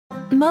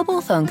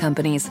Mobile phone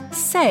companies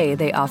say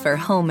they offer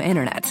home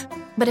internet.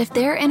 But if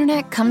their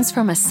internet comes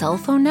from a cell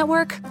phone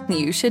network,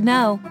 you should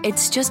know.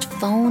 It's just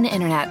phone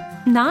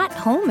internet, not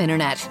home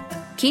internet.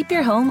 Keep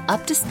your home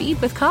up to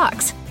speed with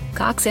Cox.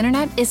 Cox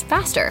internet is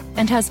faster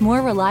and has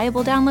more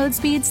reliable download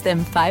speeds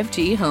than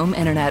 5G home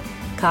internet.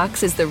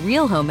 Cox is the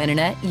real home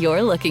internet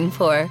you're looking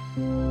for.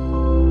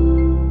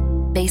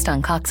 Based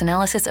on Cox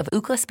analysis of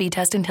Ookla speed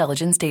test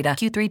intelligence data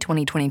Q3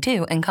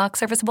 2022 and Cox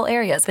serviceable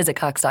areas, visit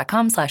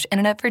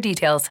cox.com/internet for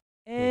details.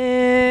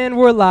 And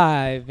we're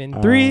live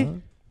in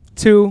 3,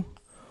 2,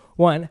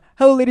 1.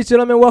 Hello, ladies and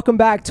gentlemen. Welcome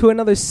back to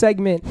another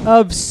segment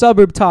of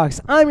Suburb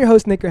Talks. I'm your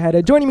host, Nick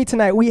Rajeda. Joining me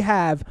tonight, we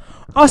have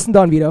Austin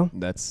Don Vito.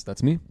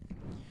 That's me.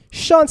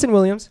 Shanson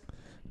Williams.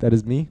 That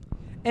is me.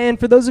 And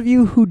for those of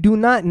you who do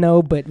not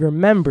know but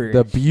remember,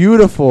 The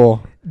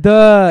beautiful,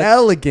 the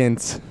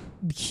elegant,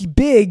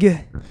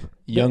 big,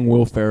 Young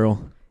Will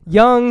Ferrell.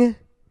 young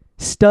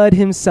stud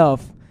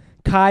himself,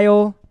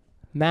 Kyle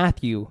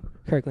Matthew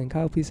Kirkland.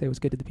 Kyle, please say what's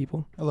good to the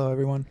people. Hello,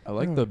 everyone. I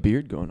like the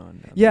beard going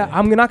on now. Yeah,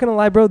 I'm not going to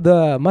lie, bro.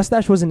 The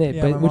mustache wasn't it,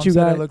 Yeah, but my what mom you said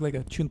got, I look like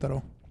a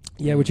chuntaro.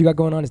 yeah, what you got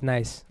going on is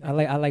nice. I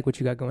like what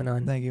you got going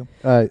on. Thank you.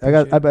 I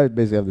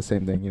basically have the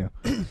same thing, you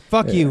know.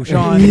 Fuck you,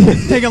 Sean.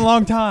 It's taking a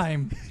long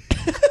time.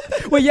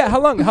 Wait, yeah, how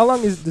long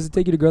does it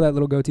take you to grow that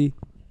little goatee?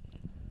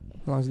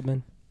 How long has it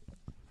been?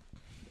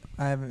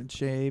 I haven't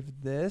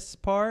shaved this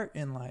part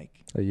in like.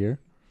 A year?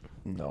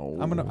 No.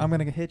 I'm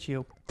gonna hit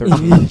you.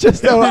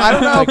 Just I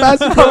don't know how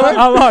fast it's going.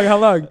 How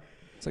long?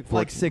 It's like,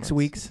 Like 6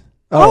 weeks.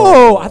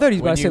 Oh, I thought he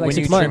was about to say like when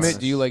 6 you trim months. it,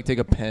 do you like take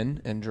a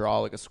pen and draw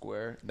like a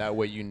square? That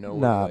way you know.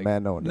 Nah, like,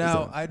 man, no one does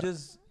No, that. I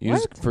just. You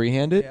just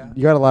freehand it. Yeah.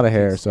 You got a lot of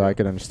hair, so I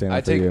could understand I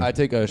it for you.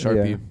 take a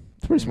Sharpie. Yeah.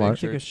 It's pretty smart.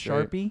 Take a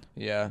Sharpie.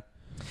 Yeah.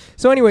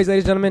 So anyways,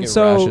 ladies and gentlemen, Get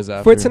so rashes for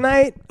after.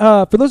 tonight,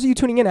 for those of you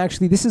tuning in,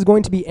 actually, this is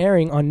going to be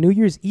airing on New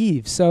Year's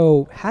Eve.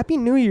 So happy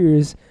New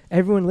Year's,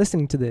 everyone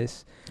listening to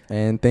this.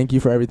 And thank you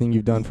for everything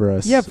you've done for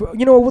us. Yeah,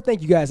 you know what? We'll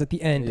thank you guys at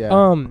the end.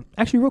 Yeah.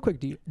 Actually, real quick,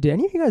 did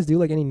any of you guys do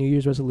like any New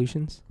Year's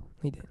resolutions?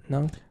 You did?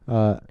 No?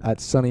 At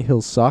Sunny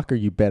Hill Soccer,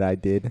 you bet I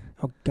did.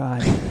 Oh,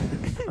 God.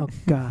 Oh,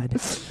 God.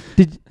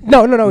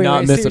 No, Not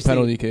wait, miss seriously. a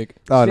penalty kick.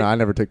 Oh, no, I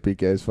never took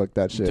PKs. Fuck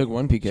that shit. Took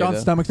one PK. Sean's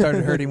though. stomach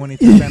started hurting when he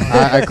took penalty.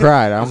 I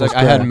cried. I I was almost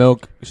like, I had cried.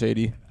 milk,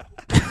 Shady.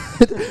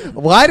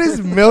 Why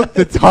does milk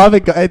the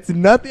topic? It's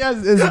nothing.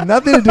 It's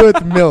nothing to do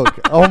with milk.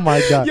 Oh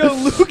my god. Yo,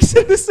 Luke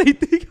said the same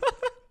thing.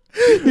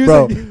 He was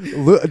Bro,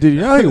 like, dude, you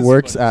know how he That's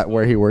works funny. at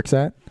where he works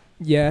at?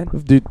 yeah.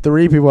 Dude,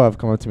 3 people have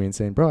come up to me and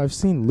saying, bro, I've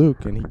seen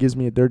Luke, and he gives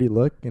me a dirty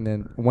look, and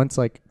then once,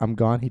 like, I'm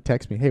gone, he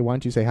texts me, hey, why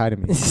don't you say hi to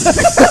me?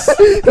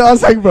 And I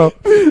was like, bro,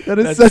 that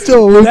is such a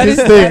Lucas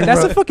thing,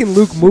 That's bro. a fucking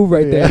Luke move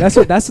right there. Yeah.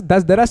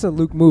 That's a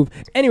Luke move.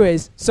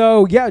 Anyways,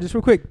 so yeah, just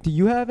real quick, do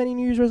you have any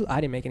New Year's resolutions?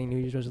 I didn't make any New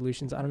Year's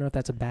resolutions. I don't know if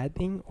that's a bad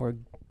thing or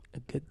a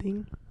good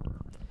thing.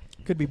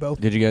 Could be both.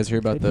 Did you guys hear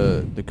about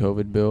the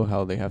COVID bill?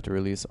 How they have to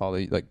release all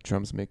the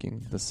Trump's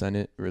making the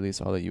Senate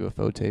release all the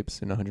UFO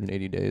tapes in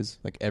 180 days.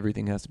 Like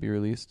everything has to be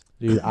released.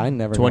 Dude, I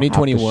never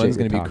 2021 is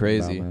going to be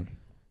crazy.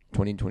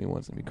 2021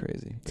 is gonna be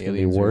crazy. It's going to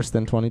be worse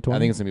than 2020? I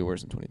think it's gonna be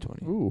worse than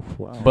 2020. Ooh,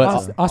 wow. But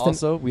Austin-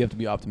 also, we have to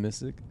be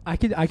optimistic. I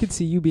could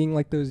see you being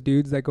like those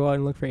dudes that go out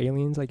and look for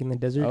aliens, like in the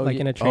desert, like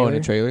in a trailer, Oh, in a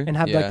trailer, and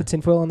have yeah. like the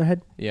tinfoil on their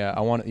head. Yeah,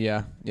 I want.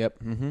 Yeah, yep.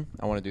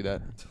 I want to do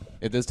that.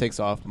 If this takes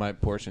off, my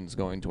portion's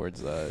going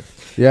towards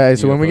Yeah,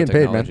 so when we UFO get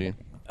paid, man.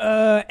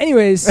 technology.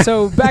 Anyways,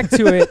 so back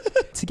to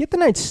it. To get the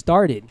night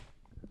started,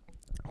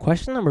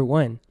 question number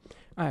 1.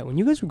 All right, when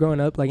you guys were growing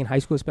up, like in high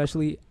school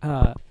especially,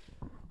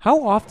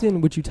 how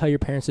often would you tell your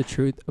parents the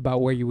truth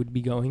about where you would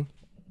be going?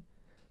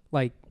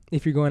 Like,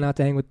 if you're going out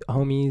to hang with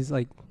homies,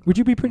 like, would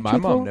you be pretty My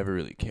truthful? mom never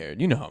really cared.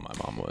 You know how my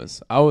mom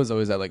was. I was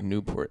always at like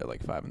Newport at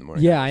like 5 in the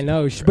morning. Yeah, I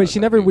know. But she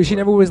never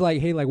was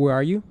like, hey, like, where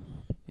are you?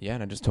 Yeah,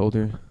 and I just told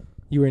her.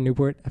 You were in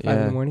Newport at 5 in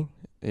the Yeah. morning?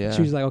 Yeah.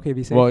 She was like, okay,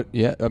 be safe. Well,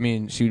 yeah. I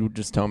mean, she would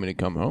just tell me to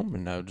come home,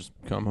 and I would just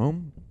come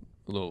home,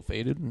 a little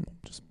faded, and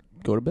just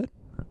go to bed.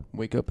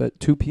 Wake up at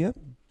 2 p.m.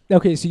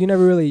 Okay, so you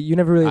never really.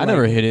 I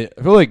never hit it.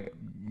 I feel like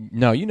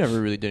no, you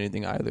never really did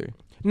anything either.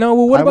 No,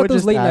 well, what I about would those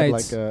just late add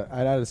nights?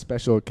 I'd add a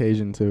special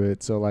occasion to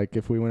it. So, like,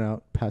 if we went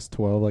out past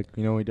 12, like,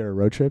 you know, when we did our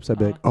road trips, I'd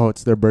be like, oh,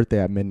 it's their birthday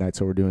at midnight,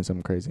 so we're doing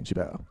something crazy. And she'd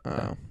be like, oh.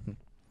 Oh.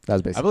 That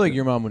was I basically feel like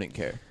your mom wouldn't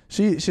care.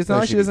 She's Like, not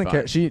like she'd she be doesn't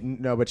care.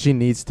 fine. But she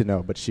needs to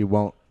know, but she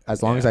won't.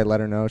 As long as I let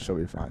her know, she'll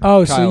be fine.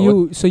 Oh,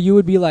 Kyle, so you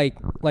would be like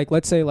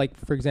let's say like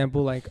for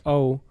example like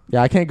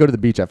Yeah, I can't go to the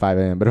beach at 5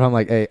 a.m. But if I'm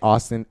like, hey,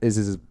 Austin is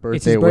his birthday.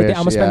 it's his birthday. Wish,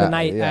 I'm gonna spend the yeah,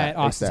 night yeah, at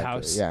Austin's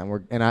exactly. house. Yeah,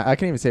 and I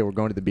can't even say we're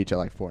going to the beach at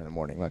like 4 in the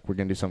morning. Like, we're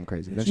gonna do something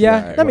crazy. Then she's Yeah,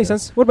 like, all right, that makes whatever.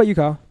 sense. What about you,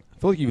 Kyle? I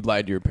feel like you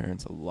lied to your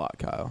parents a lot,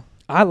 Kyle.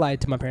 I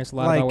lied to my parents a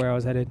lot Like- about where I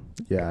was headed.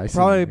 Yeah, I see.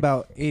 Probably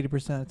about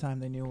 80% of the time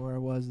they knew where I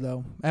was,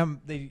 though.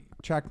 They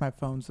tracked my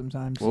phone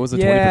sometimes. What was the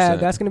 20%? Yeah,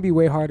 that's gonna be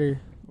way harder.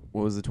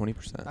 What was the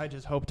 20%? I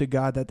just hope to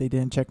God that they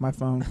didn't check my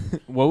phone.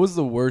 What was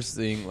the worst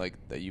thing like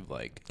that you've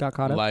like Got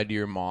caught up. lied to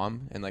your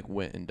mom and like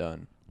went and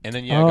done? And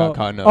then got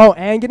caught up. Oh,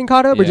 and getting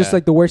caught up, or just Yeah.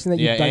 like the worst thing that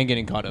yeah, you've done? and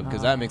getting caught up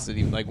because that makes it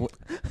even like. I've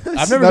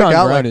I've never never gone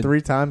out grounded. like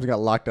 3 times and got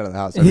locked out of the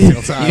house every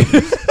single time.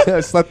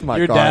 I slept in my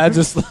Your car. dad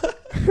just.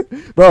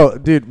 Bro,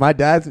 dude, my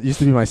dad used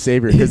to be my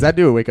savior because that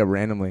dude would wake up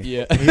randomly.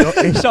 Yeah.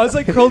 Sean's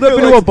like curled up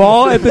into a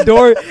ball at the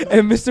door,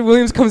 and Mr.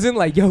 Williams comes in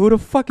like, yo, who the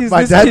fuck is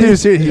My this dad, kid? dude,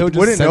 seriously, he He'll just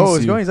wouldn't know what sense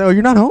was you. going. He's like, "Oh,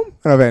 you're not home?"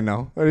 And I'm like,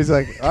 "No." And he's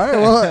like, "All right,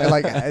 well,"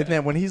 like, and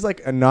then when he's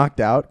like knocked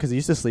out, because he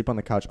used to sleep on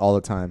the couch all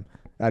the time,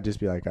 I'd just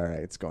be like, "All right,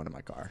 it's going to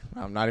my car.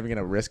 I'm not even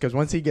gonna risk." Because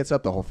once he gets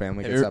up, the whole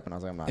family gets up, and I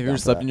was like, "I'm not." Have you down ever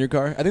for slept that. in your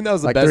car? I think that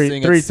was the Like best three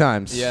thing.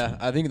 times? Yeah,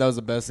 I think that was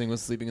the best thing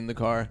was sleeping in the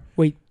car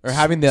Wait, or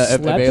having the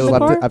slept in the available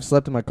car? I've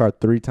slept in my car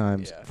 3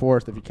 times. Yeah.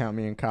 4th if you count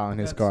me and Kyle in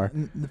his car.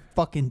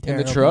 Fucking in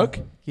terrible. the truck.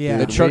 Yeah.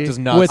 The truck does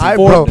not. With sleep.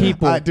 four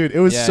people. Dude, it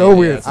was Yeah, so yeah,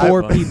 weird. it's not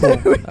Four fun. people.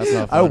 That's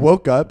not I fun.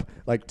 woke up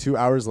like 2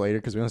 hours later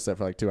because we only slept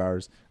for like 2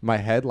 hours. My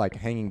head like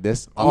hanging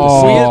this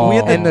off Oh. We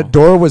had and the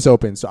door was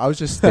open, so I was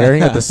just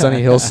staring at the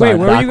sunny hillside. Wait,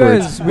 where were you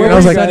backwards. guys? And Where I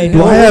was were like, you guys? do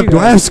Where were you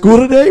I guys? have school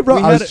today, bro?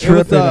 We I was had, it was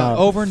tripping the out.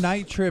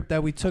 overnight trip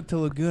that we took to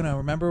Laguna.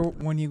 Remember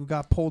when you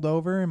got pulled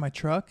over in my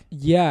truck?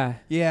 Yeah.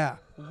 Yeah.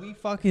 We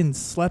fucking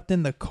slept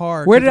in the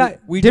car. Where did 'cause I?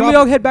 We Didn't we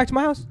dropped- all head back to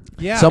my house?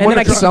 Yeah. Someone, And then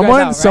I kicked you guys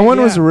out, right?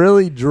 someone was Yeah.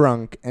 really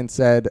drunk and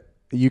said,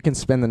 "You can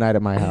spend the night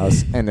at my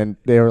house." And then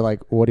they were like,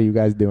 "What are you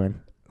guys doing?"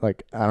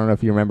 Like, I don't know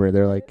if you remember.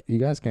 They're like, "You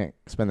guys can't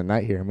spend the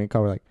night here." And me and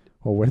Kyle were like,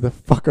 "Well, where the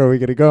fuck are we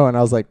gonna go?" And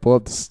I was like,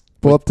 "Pull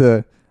up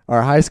to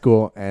our high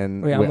school."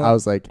 And Wait, I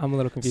was like, I'm a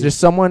little it's confused. just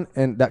someone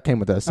and that came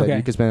with us said Okay.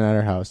 you could spend the night at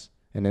our house,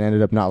 and then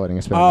ended up not letting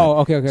us spend the night. Oh,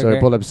 okay. So we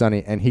pulled up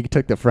Sonny, and he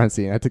took the front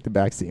seat, and I took the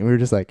back seat, and we were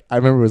just like, I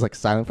remember it was like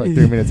silent for like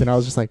 3 minutes, and I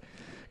was just like,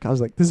 I was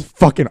like, this is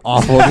fucking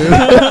awful, dude.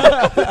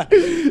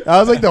 I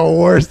was like the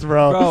worst,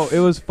 bro. Bro, it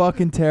was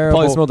fucking terrible.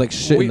 Probably smelled like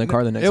shit in the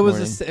car the next it was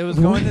morning. it was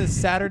going to the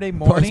Saturday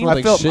Probably morning.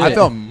 smelled like I shit.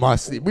 felt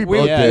musty. We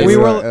both yeah, did. we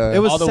were- uh, it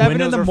was all the 7 in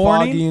windows the were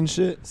morning. foggy and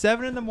shit.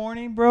 7 in the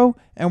morning, bro,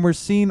 and we're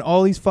seeing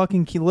all these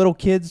fucking little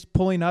kids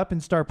pulling up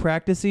and start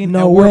practicing.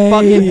 No and we're way.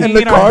 fucking And hanging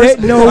and the our cars,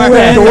 head- no our way.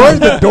 head-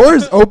 the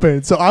door's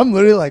open, so I'm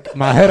literally like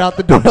my head out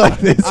the door like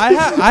this.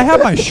 I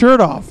have my shirt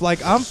off,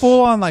 like I'm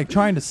full on like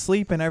trying to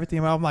sleep and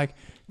everything. I'm like,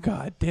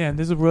 God damn,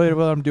 this is really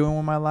what I'm doing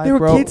with my life, There were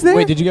bro. kids there?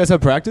 Wait, did you guys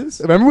have practice?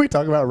 Remember we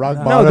talked about rock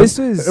No, bottom? this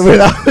was- Wait,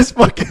 that was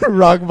fucking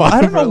rock bottom.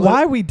 I don't know bro.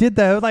 why we did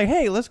that. I was like,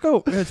 hey, let's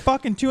go. It's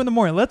fucking 2 in the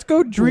morning. Let's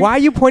go drink. Why are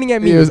you pointing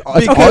at me? It was, it's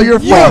Because all your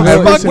you fault.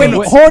 every fucking single-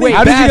 Wait, horny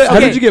How did you get- how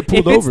okay, did you get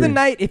pulled if it's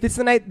over? if it's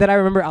the night that I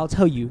remember, I'll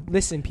tell you.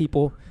 Listen,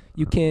 people,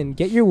 you can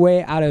get your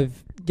way out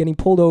of getting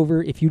pulled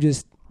over if you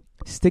just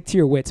stick to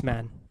your wits,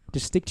 man.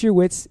 Just stick to your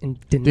wits and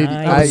deny. Dude,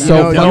 deny.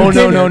 so no, no,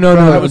 no, no, no,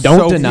 Bro, no, it no. was Don't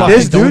so deny. fucking-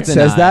 This Don't dude says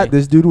deny. that.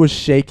 This dude was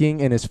shaking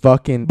in his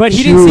fucking. But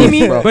he didn't see shoes,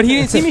 me. bro. But he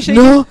didn't see me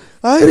shaking. No,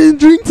 I didn't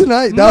drink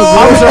tonight. That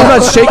was I'm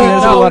not shaking.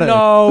 There's a No, lot of-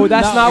 no,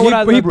 that's No, not what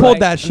I. he pulled like.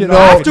 that shit No,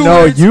 off.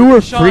 Afterwards, no, you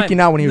were Sean, freaking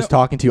out when he was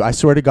talking to you. I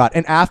swear to God.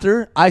 And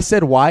after I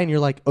said why, and you're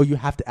like, "Oh, you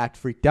have to act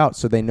freaked out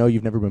so they know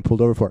you've never been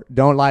pulled over for it."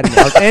 Don't lie to me.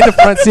 I was in the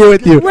front seat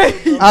with you.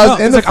 I was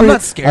in the like, I'm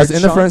not scared, I was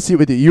in the Sean. front seat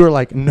with you. You were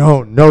like,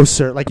 "No,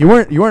 sir." Like you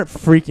weren't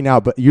freaking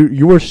out, but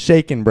you were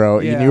shaking, bro.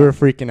 Yeah. You were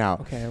freaking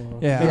out. Okay, well,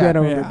 Yeah. maybe I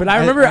don't remember. Yeah. But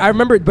I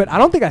remember. But I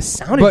don't think I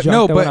sounded But drunk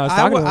no, though but when I was I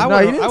talking would- to I him. would-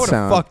 No, you I didn't would've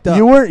sound. fucked up.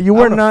 You were I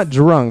would've- not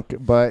drunk,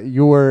 but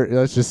you were.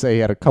 Let's just say he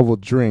had a couple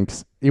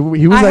drinks. He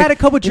was I like, had a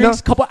couple you know, drinks,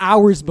 a couple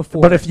hours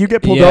before. But if you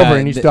get pulled Yeah, over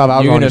and you still have you're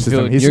alcohol in gonna your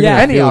system, feel- he's you're gonna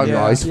any feel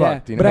alcohol, good. he's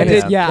fucked. You know? But I And did,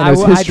 it's- yeah. and I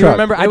it's his do truck.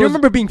 remember. I It do was-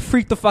 remember being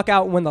freaked the fuck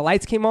out when the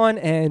lights came on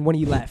and when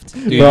he left.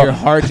 Dude, Bro. your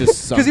heart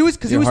just sunk.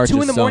 Because it was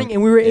 2 in the morning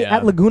and we were Yeah.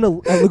 at Laguna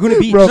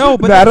Beach. Bro, No,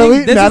 but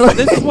Natalie-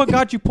 this is what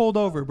got you pulled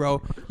over,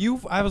 bro.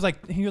 I was like,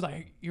 you're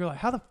like,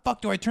 how the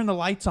fuck do I turn the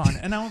lights on?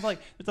 And I was like,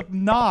 it's a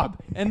knob.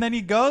 And then he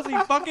goes, he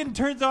fucking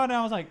turns on, and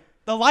I was like,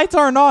 the lights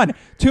aren't on.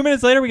 2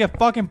 minutes later, we get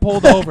fucking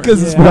pulled over.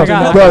 Because it's Yeah. fucking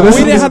I got- Bro, this we is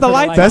didn't this have the is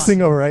lights best on.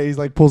 thing over, right? He's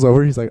like pulls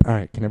over. He's like, all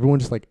right, can everyone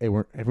just like, hey,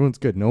 everyone's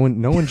good. No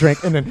one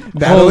drank. And then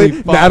Holy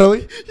fuck.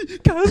 Natalie,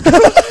 Kyle's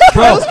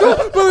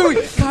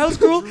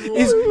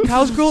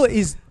girl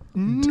is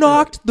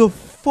knocked the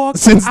fuck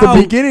since the out.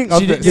 beginning of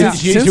She the, did- since-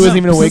 she since wasn't the-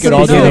 even awake since at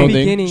all the during the whole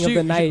beginning thing. of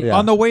the night. Yeah.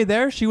 On the way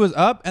there, she was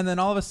up, and then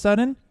all of a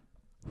sudden,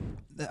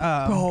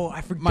 Bro,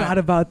 I forgot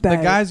about the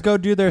that. guys go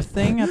do their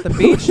thing at the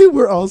beach.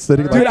 We're all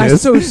sitting Dude, like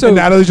this, and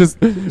Natalie's just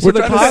we're So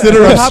trying to sit her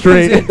the up cop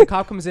straight. Comes in, the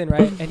cop comes in,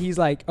 right? And he's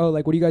like, "Oh,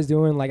 like, what are you guys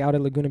doing? Like, out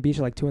at Laguna Beach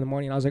at like 2 in the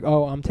morning?" And I was like,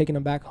 "Oh, I'm taking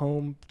them back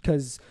home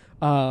because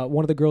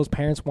one of the girls'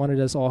 parents wanted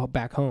us all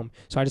back home,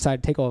 so I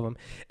decided to take all of them."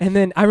 And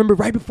then I remember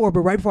right before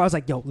I was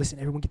like, "Yo, listen,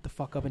 everyone, get the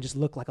fuck up and just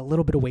look like a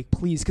little bit awake,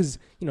 please," because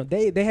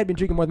they had been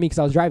drinking more than me because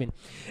I was driving.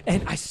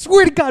 And I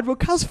swear to God, bro,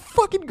 Kyle's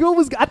fucking girl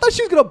was. I thought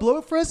she was gonna blow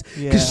it for us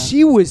because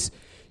she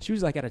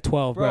was like at a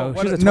 12, bro.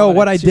 She was a 12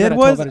 what out I of- she was at did a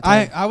 12 was out of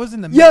 10. I was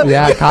in the Yeah, middle.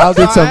 Yeah, Kyle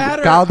did I some. had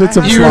her- Kyle did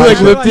some. I had You were, her- like,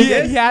 slide. lifting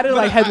He had her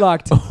like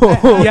headlocked. I-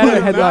 He had her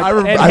headlocked.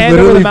 and I hand over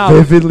the literally mouth.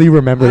 vividly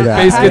remember I-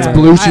 that. Face I gets had-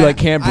 blue. She like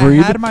can't I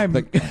breathe. had my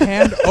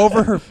hand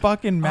over her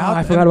fucking Oh, mouth.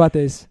 I forgot about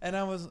this. And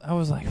I was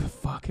like,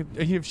 fuck,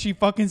 if she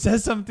fucking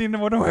says something,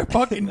 what do I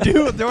fucking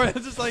do? I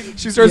was just like,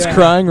 She starts Yeah.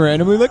 crying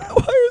randomly. Like,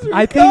 why is her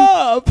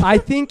I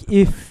think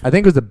if I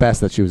think it was the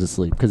best that she was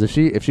asleep because if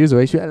she was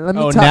awake, let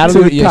me Oh, talk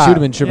Natalie- to the yeah, she cop.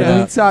 would've been tripping Let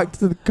me out. talk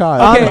to the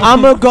cop. Okay, Okay.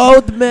 I'm a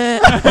gold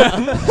man.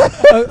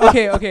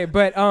 Okay,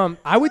 but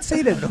I would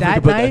say that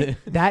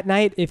that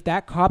night, if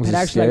that cop Was had it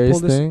a actually like serious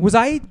pulled this, thing? was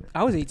I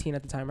was 18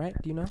 at the time, right?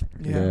 Do you know?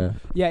 Yeah.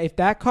 Yeah, if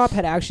that cop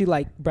had actually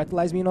like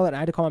breathalyzed me and all that, and I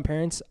had to call my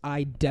parents,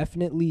 I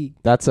definitely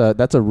That's a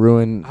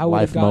ruined I would've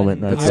life gotten-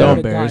 moment right That's I so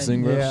would've there.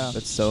 embarrassing, bro. Yeah.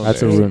 That's so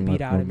That's a embarrassing. ruined beat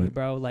life out of me, moment.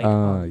 bro. Like,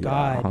 oh Yeah,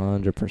 god.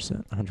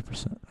 100%.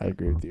 I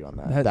agree with you on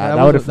that. That That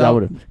was would a- have. That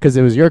would have. Because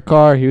it was your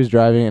car. He was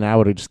driving, and I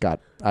would have just got.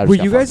 Were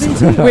you guys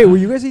 18? Wait, were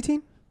you guys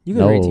 18? You guys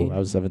No, were 18. I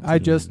was 17. I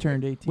just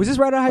turned 18. Was this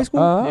right out of high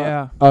school?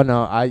 Yeah. Oh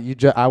no,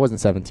 I wasn't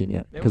 17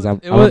 yet because I'm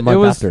It I'm was. a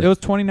month after. It was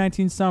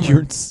 2019 summer.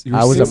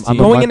 I was. I'm a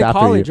Going month into after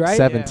college, you. right?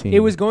 17. It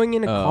was going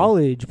into Oh.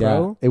 college,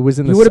 bro. Yeah, it was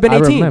in the. You would've been I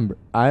 18. remember.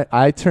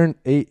 I turned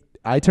 8.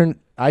 I turned.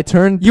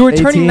 You were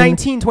turning 18.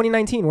 19,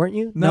 2019, weren't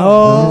you?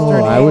 No,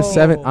 No, I was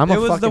 7. I'm it a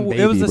was fucking the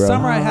baby, it was the bro.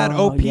 summer I had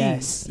Oh, OP.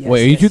 yes.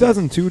 Wait, are you yes,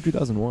 2002 or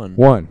 2001?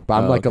 One, but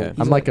I'm Oh, like okay.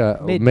 I'm like a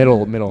Mid-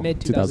 middle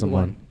mid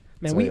 2001.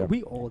 Man, So, we yeah.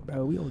 we old,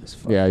 bro. We old as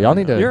fuck. Yeah, y'all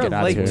need to You're get out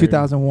of late here.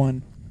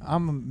 2001.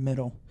 I'm a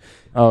middle.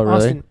 Oh really?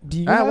 Austin, do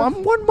you have,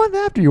 I'm 1 month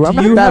after you. I'm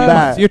Do not you that have-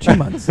 bad. You're 2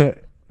 months.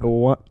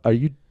 What are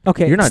you?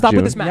 okay, You're not stop June.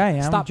 with this math. Yeah, I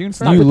am. Stop. June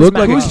Stop first. You with look this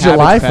like a math. Who's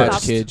July Cabbage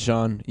Patch 1st? Kid,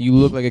 Sean. You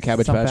look like a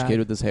Cabbage Stop Patch that. Kid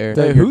with his hair.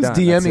 Dude, Who's you're done.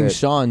 DMing That's it.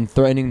 Sean,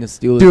 threatening to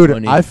steal his Dude,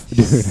 money?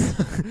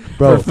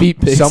 bro, For feet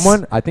pics.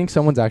 I think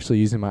someone's actually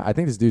using my. I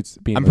think this dude's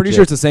being. I'm pretty legit.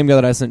 sure it's the same guy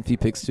that I sent feet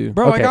pics to.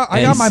 Bro, Okay, I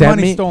and got he my sent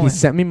money me- stolen. He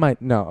sent me my.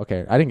 No,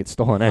 okay, I didn't get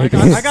stolen. I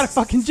got it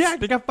fucking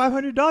jacked. I got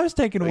 $500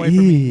 taken away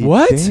from me.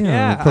 What? Damn,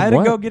 Yeah, from I had to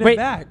what? go get Wait. it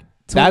back.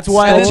 That's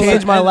why I And then-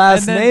 changed my and- last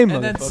and then- name.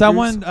 And then motherfuckers.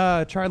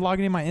 someone tried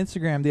logging in my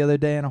Instagram the other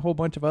day and a whole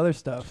bunch of other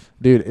stuff.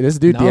 Dude, this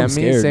dude Now I'm DM'd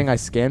me scared. saying I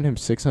scammed him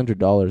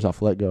 $600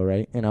 off Let Go,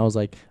 right? And I was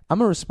like, I'm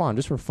gonna respond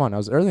just for fun. I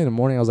was early in the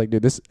morning. I was like,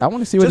 dude, I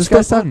want to see what Just this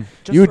guy's for done. fun.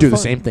 Just You would for do the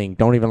fun. same thing.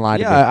 Don't even lie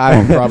to me.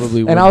 Yeah, I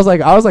probably would. And I was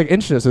like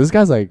interested. So this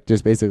guy's like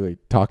just basically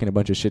talking a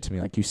bunch of shit to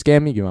me. Like, you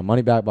scammed me, give my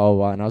money back, blah, blah,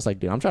 blah. And I was like,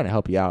 dude, I'm trying to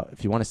help you out.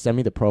 If you want to send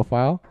me the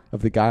profile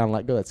of the guy on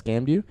Let Go that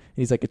scammed you, and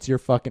he's like, it's your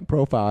fucking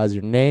profile. It has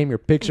your name, your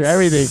picture,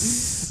 everything.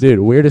 Dude,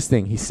 weirdest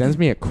thing. He sends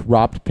me a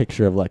cropped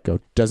picture of Let Go.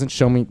 Doesn't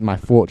show me my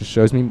full, it just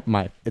shows me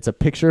it's a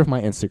picture of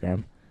my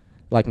Instagram.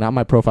 Like, not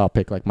my profile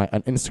pic, like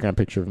an Instagram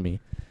picture of me.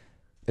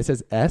 It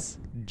says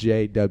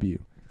SJW.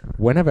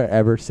 When have I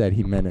ever said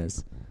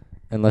Jimenez?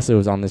 Unless it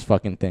was on this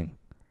fucking thing.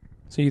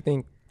 So you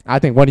think? I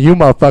think one of you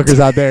motherfuckers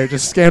out there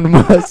just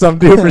scammed some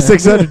dude for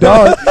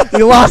 $600.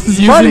 He lost his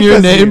Using money your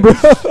 'cause name,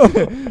 of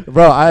you.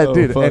 Bro, Oh,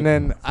 dude, fuck. and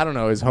then I don't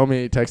know. His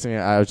homie texted me.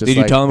 I was just Did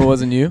like, you tell him it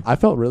wasn't you? I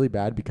felt really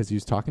bad because he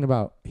was talking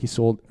about he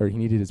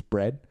needed his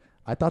bread.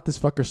 I thought this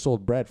fucker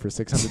sold bread for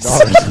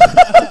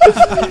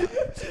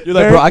 $600. You're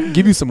like, bro, I can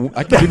give you some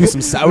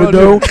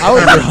sourdough. dude, I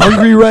was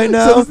hungry right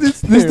now. So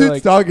this You're dude's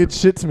like- talking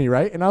shit to me,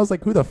 right? And I was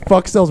like, who the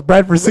fuck sells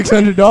bread for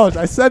 $600?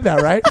 I said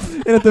that, right?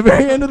 And at the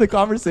very end of the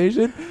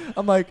conversation,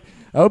 I'm like,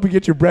 I hope you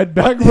get your bread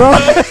back, bro.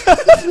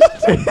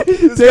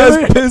 This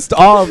guy's pissed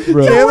off,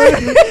 bro.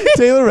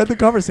 Taylor read the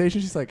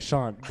conversation. She's like,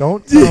 Sean,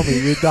 don't tell me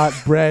you thought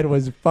bread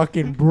was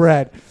fucking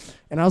bread.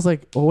 And I was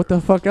like, well, what the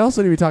fuck else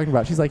would he be talking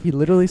about? She's like, he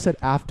literally said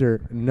after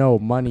no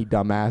money,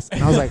 dumbass.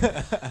 And I was like,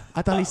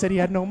 I thought he said he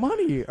had no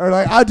money. Or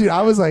like, dude,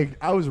 I was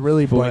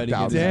really Boy, blanked I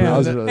out. get man. it. I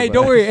was Hey, really Hey, blanked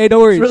don't out. worry. Hey,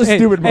 don't worry. It's a really hey,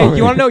 stupid hey, moment.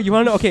 you want to know? You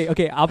want to know?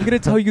 Okay. I'm gonna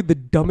tell you the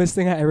dumbest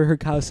thing I ever heard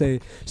Kyle say.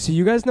 So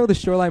you guys know the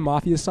Shoreline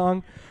Mafia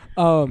song?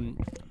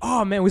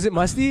 Oh man, was it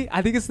Musty?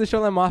 I think it's the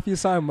Shoreline Mafia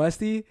song,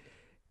 Musty.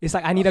 It's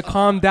like, I need to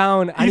calm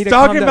down. I He's need to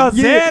calm talking down. about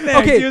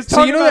Xanax. Okay, He was so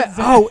talking you know about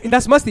that. Oh, and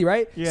that's Musty,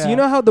 right? Yeah. So you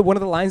know how one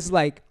of the lines is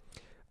like,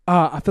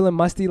 I feeling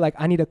musty, like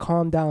I need to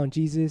calm down,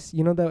 Jesus.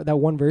 You know that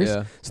one verse?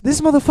 Yeah. So this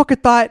motherfucker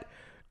thought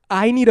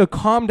I need to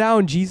calm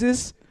down,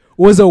 Jesus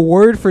was a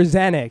word for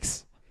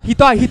Xanax. He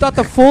thought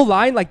the full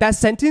line, like that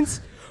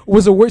sentence,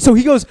 was a word. So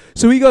he goes,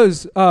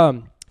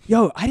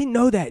 yo, I didn't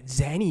know that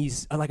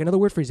Xannies, like another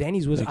word for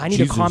Xannies was Like I need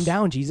Jesus. to calm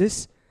down,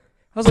 Jesus.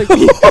 I was like,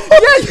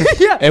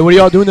 yeah. Hey, what are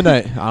y'all doing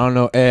tonight? I don't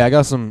know. Hey, I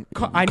got some.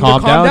 I need to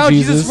calm down,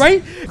 Jesus,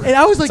 right? And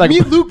I was like, like- me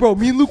and Luke, bro.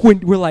 Me and Luke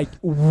were like,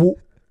 what?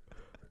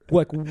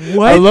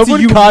 I love do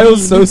when you Kyle's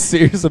mean? so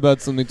serious about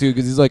something too,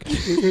 because he's like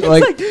he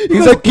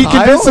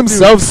Kyle, convinced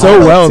himself dude, so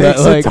Kyle well that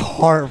takes it like to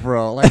heart,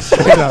 bro. Like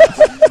straight up.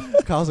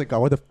 Kyle's like, God,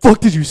 why the fuck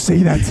did you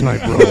say that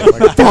tonight, bro?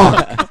 Like,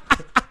 fuck.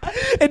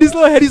 And his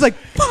little head, he's like,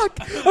 fuck,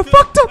 I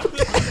fucked up.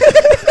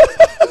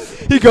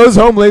 he goes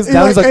home, lays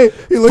down, he's like, hey,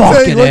 he looks at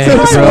fucking at A, his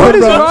bro. phone, What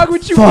is bro. wrong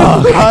with you?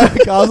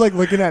 Fuck. I was like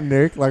looking at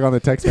Nick, like on the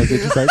text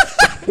message, just like,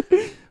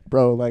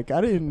 bro, like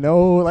I didn't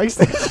know, like,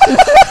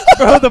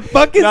 Bro, the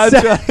fucking Not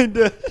trying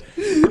to.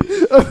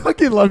 I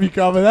fucking love you,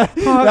 Kama. That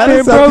Okay,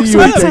 is bro, something you so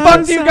would the take.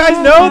 fuck do you guys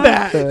know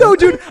that? No,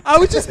 dude, I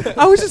was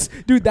just,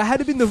 dude, that had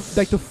to been the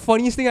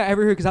funniest thing I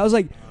ever heard, because I was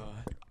like,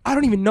 I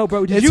don't even know,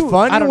 bro. Did It's you? I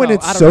funny don't when know, I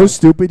it's don't so know.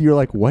 stupid. You're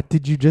like, what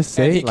did you just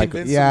and say? he Like,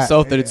 convinced yeah,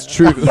 himself that it's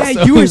true. Yeah,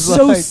 So you were he's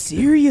so like-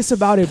 serious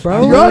about it,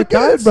 bro. You're all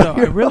good, So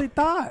bro. I really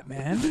thought,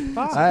 man.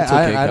 Fuck. I, It's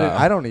okay, I, Kyle.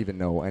 I don't even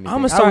know anything.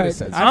 I'm gonna I start. would've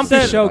said I'm some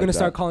for shit sure like gonna that.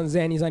 start calling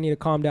Xannies. I need to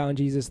calm down,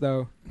 Jesus.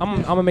 Though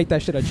I'm gonna make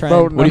that shit a trend.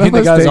 Bro, What do none you think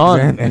of the us guy's take on?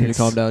 Xanax. You need to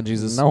calm down,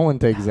 Jesus. No one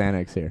takes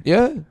Xanax here.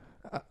 Yeah,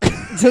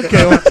 It's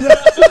okay.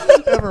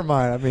 Never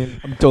mind. I mean,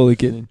 I'm totally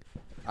kidding.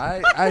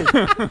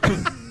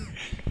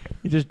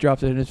 He just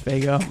dropped it in his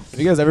Fago. Have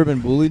you guys ever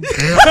been bullied?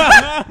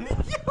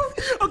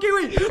 Okay,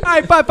 wait. All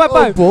right, five.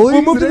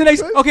 bullying We'll move to the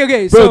next.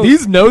 Okay. Bro, So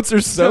these notes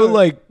are so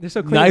like they're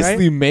so clean,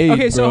 nicely right? made.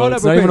 Okay, so bro. hold up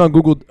It's real not even quick. on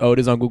Google. Oh, it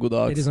is on Google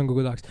Docs. It is on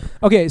Google Docs.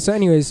 Okay, so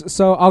anyways,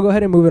 so I'll go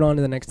ahead and move it on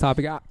to the next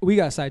topic. We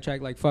got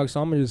sidetracked like fuck, so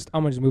I'm gonna just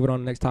move it on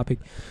to the next topic.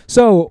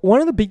 So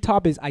one of the big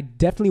topics I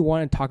definitely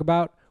want to talk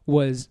about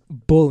was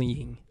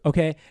bullying.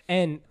 Okay,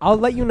 and I'll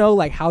let you know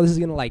like how this is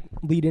gonna like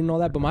lead in and all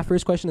that. But my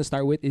first question to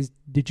start with is,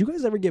 did you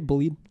guys ever get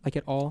bullied like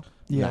at all?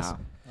 Yes. Nah,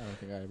 I don't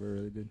think I ever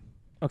really did.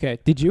 Okay,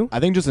 did you? I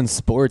think just in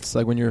sports,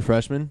 like when you're a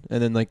freshman,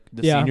 and then like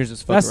the Yeah. seniors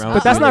just fuck That's- around. but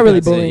with that's you, not like, really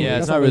that's it. bullying. Yeah, That's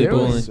it's not not really There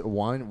bullying. was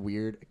one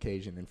weird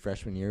occasion in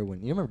freshman year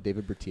when you remember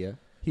David Bertia.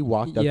 He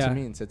walked up Yeah. to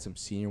me and said some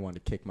senior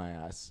wanted to kick my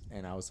ass,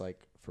 and I was like,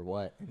 "For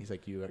what?" And he's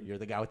like, "You're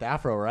the guy with the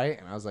afro, right?"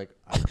 And I was like,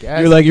 "I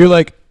guess." You're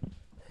like.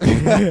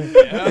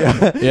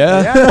 yeah.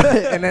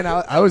 Yeah. And then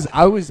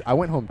I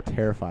went home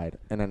terrified,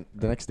 and then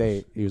the next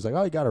day he was like,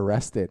 "Oh, you got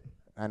arrested."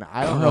 And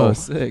I don't know,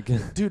 Sick.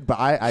 dude. But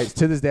I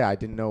to this day I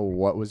didn't know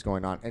what was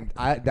going on, and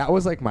that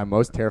was like my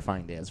most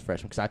terrifying day as a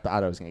freshman because I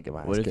thought I was gonna get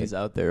my ass What if kicked. he's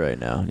out there right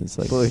now and he's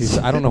like,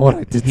 I don't know what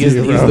I did to He's-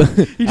 you, he's bro.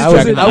 the- He I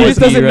was- I was just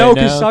doesn't me know right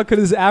because now. Sean cut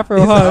his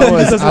afro. Huh? I He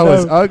was, doesn't I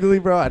was know. ugly,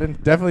 bro. I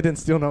definitely didn't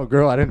steal no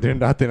girl. I didn't do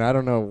nothing. I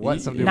don't know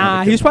what some dude. Nah, wanted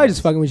he to was kick probably my just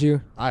ass. fucking with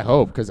you. I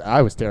hope, because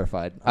I was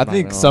terrified. I I'm not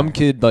think gonna some lie.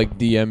 kid like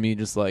DM me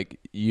just like,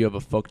 you have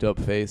a fucked up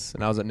face,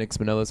 and I was at Nick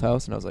Spinella's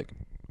house, and I was like,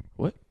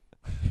 what?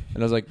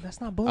 And I was like, That's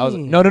not I was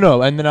bullying.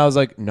 no, and then I was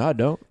like, no, I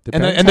don't.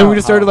 Depends And then we how-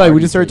 just started how like hard we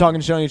you just started take it.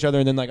 talking shit on each other,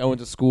 and then like I went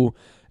to school,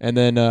 and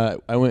then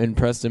I went and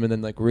pressed him, and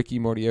then like Ricky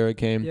Mortiera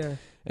came, Yeah.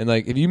 and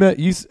like if you met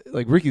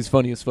like Ricky's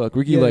funny as fuck.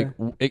 Ricky Yeah.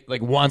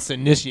 like wants to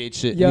initiate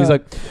shit. Yeah. And he's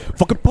like,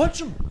 fucking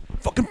punch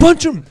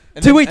him.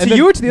 And To wait, to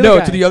you or to the other no,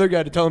 guy? to the other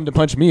guy to tell him to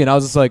punch me, and I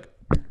was just like,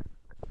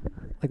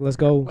 Like, let's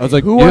go. I was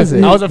like, Who yeah. was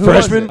it? I was a Who was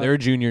freshman. it? They were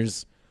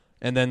juniors,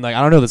 and then like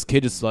I don't know, this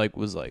kid just like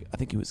was like, I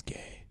think he was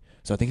gay,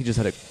 so I think he just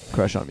had a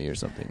crush on me or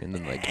something, and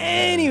then like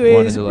Anyways,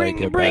 wanted to, like,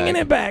 get bringing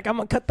back. it back. I'm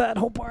gonna cut that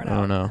whole part I out.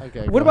 don't know.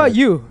 Okay, What go about ahead.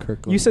 you?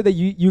 Kirkland. You said that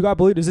you got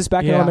bullied. Is this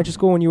back in Yeah. elementary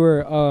school when you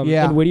were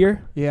Yeah. in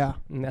Whittier Yeah.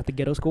 at the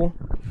ghetto school?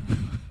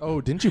 Oh,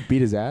 didn't you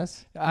beat his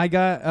ass? I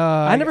got.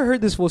 I never heard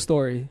this full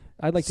story.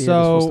 I'd like to hear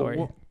this full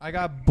story. I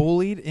got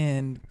bullied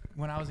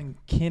when I was in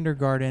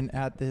kindergarten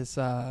at this.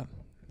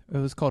 It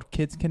was called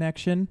Kids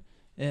Connection.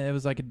 It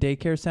was like a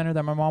daycare center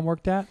that my mom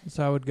worked at,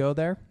 so I would go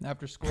there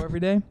after school every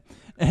day.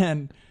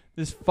 And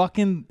this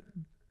fucking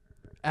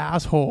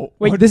asshole.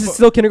 Wait, would this is fu-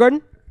 still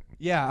kindergarten?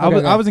 Yeah,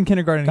 Okay. I was in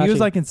kindergarten. He was Gotcha.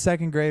 like in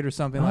second grade or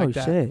something like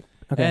that. shit.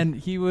 Okay. And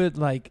he would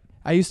like.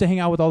 I used to hang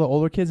out with all the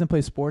older kids and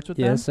play sports with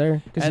them. Yes,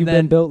 sir. Because And you've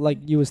then- been built like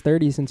you was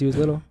 30 since you was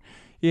little.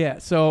 Yeah,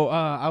 so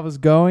I was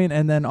going,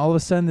 and then all of a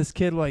sudden, this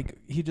kid like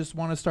he just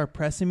wanted to start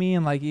pressing me,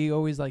 and like he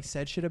always like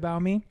said shit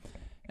about me,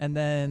 and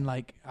then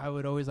like I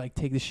would always like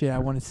take the shit. I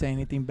wouldn't say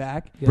anything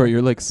back. Bro,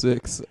 you're like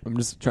 6. I'm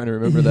just trying to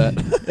remember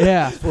that.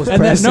 Yeah, was and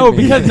then pressing no, me.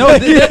 because no,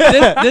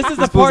 this is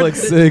the fool's part. like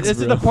This 6, is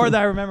bro. the part that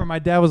I remember. My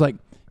dad was like,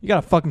 "You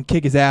gotta fucking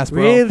kick his ass,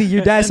 bro." Really?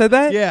 Your dad And- said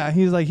that? Yeah,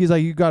 he's like,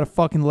 you gotta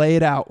fucking lay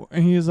it out,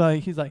 and he's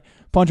like,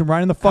 punch him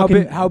right in the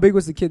fucking. How big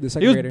was the kid, the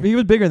second grader? He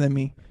was bigger than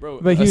me.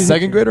 Bro, But a he was-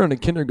 second grader and a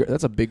kindergarten,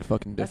 that's a big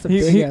fucking That's a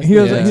difference. big He ass was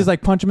difference. he was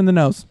like, punch him in the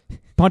nose,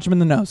 punch him in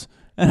the nose,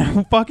 and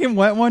I fucking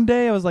went one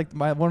day. It was like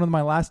one of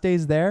my last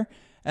days there,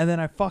 and then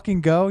I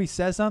fucking go. He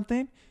says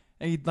something,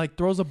 and he like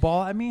throws a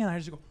ball at me, and I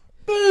just go,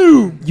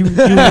 boom. you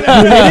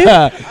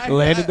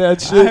Landed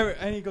that shit.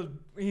 And he goes,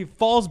 he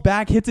falls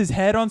back, hits his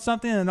head on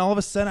something, and all of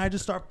a sudden I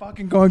just start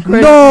fucking going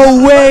crazy.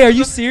 No way. Are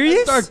you I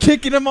serious? start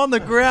kicking him on the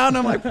ground.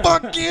 I'm like,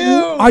 fuck you.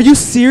 Are you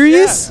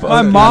serious? Yeah.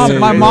 My Fuck mom, yeah.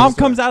 my mom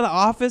comes out of the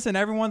office and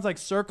everyone's like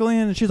circling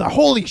and she's like,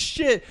 "Holy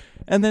shit!"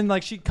 And then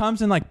like she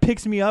comes and like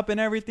picks me up and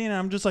everything, and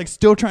I'm just like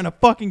still trying to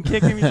fucking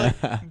kick him. He's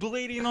like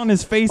bleeding on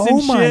his face and Oh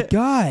shit. my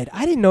god.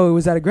 I didn't know it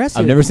was that aggressive.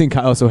 I've never seen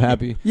Kyle so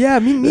happy. Yeah,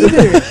 me neither.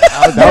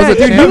 That Yeah, was a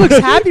dude, he looks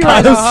happy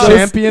right Kyle's now.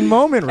 champion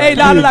moment. Hey,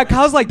 Right no.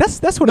 Kyle's like, that's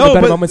one of No, the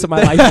better but- moments of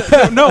my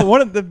life. No,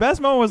 one of the best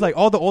moment was like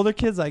all the older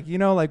kids, like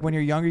like when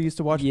you're younger, you used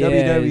to watch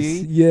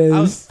WWE. Yes. I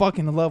was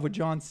fucking in love with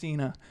John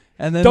Cena.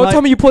 And then Don't like,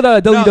 tell me you pulled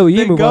out a no, WWE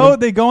they move go, on him.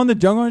 they go in the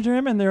jungle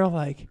gym and they're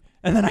like,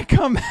 and then I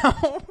come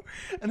out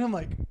and I'm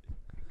like,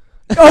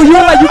 Oh, you're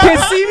like, you can't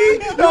see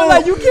me? You're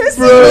like, you can't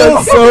see me?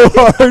 That's so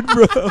hard,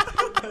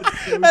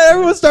 bro. and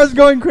everyone starts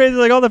going crazy,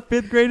 like all the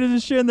fifth graders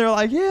and shit, and they're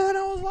like, yeah, and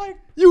I was like,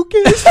 you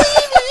can't see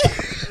me.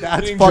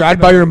 That's Getting dragged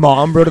by your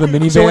mom, bro, to the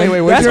minivan. So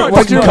wait, That's hard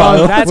what's to your fuck.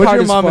 mom? That's What's hard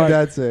your as mom and fuck.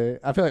 dad say?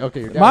 I feel like okay.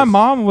 Your dad My was-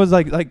 mom was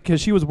like,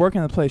 because she was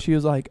working at the place, she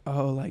was like,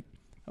 oh,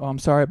 I'm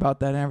sorry about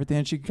that and everything.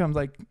 And she comes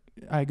like,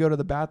 I go to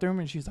the bathroom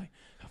and she's like,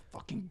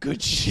 fucking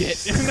good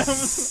shit.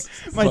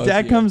 And my Fuck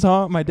dad yeah. comes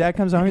home. My dad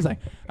comes home. He's like,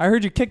 I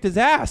heard you kicked his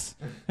ass.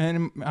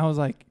 And I was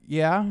like,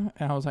 yeah.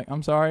 And I was like,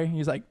 I'm sorry.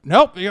 He's like,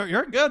 nope,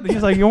 you're good.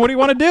 He's like, what do you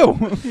want to do?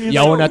 He's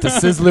Y'all like, went out to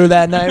Sizzler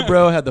that night,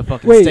 bro. Had the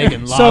fucking Wait, steak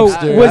and so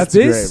lobster. was That's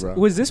this great,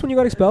 bro. was this when you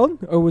got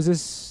expelled, or was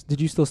this?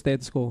 Did you still stay at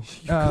the school?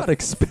 got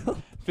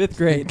expelled. 5th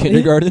grade.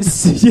 Kindergarten.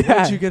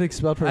 Yeah. Did you get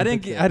expelled from? I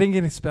didn't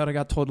get expelled. I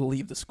got told to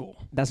leave the school.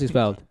 That's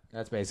expelled.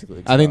 That's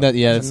basically. I think that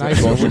That's a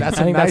nicer word. That's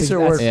I a think that's- nicer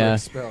word for yeah.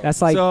 expelled.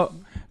 That's like so,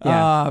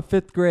 yeah.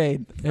 5th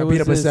grade. I beat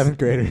up a 7th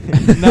grader.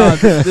 No,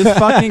 this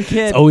fucking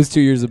kid. It's always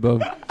 2 years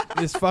above.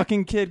 This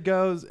fucking kid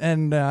goes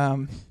and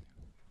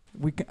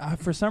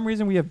for some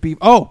reason we have beef.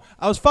 Oh,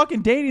 I was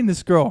fucking dating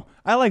this girl.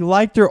 I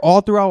liked her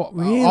all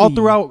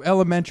throughout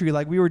elementary.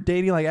 Like we were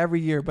dating like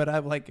every year, but I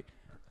was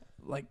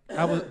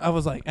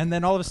like, and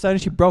then all of a sudden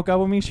she broke up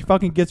with me. She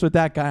fucking gets with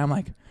that guy. I'm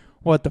like,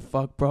 what the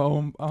fuck,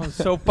 bro? I was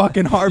so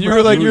fucking hard. You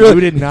were like, you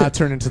did not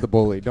turn into the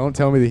bully. Don't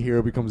tell me the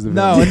hero becomes the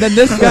villain. no. And then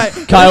this guy,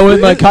 Kyle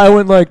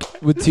went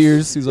like with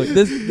tears. He was like,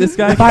 this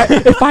guy.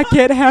 if I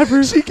can't have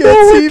her, She no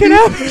can't one see can me.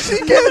 have her. She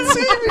can't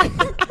see me.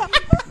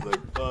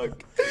 like,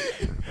 fuck.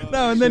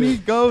 No, and then he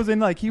goes and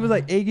like he was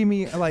like egging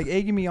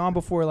me on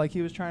before, like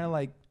he was trying to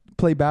like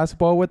play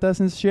basketball with us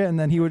and shit, and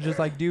then he would just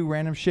like do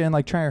random shit and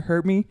like try to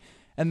hurt me.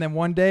 And then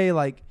one day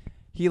like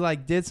he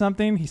like did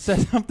something. He said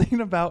something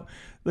about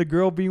the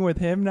girl being with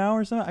him now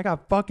or something. I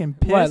got fucking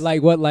pissed.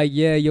 What? Like,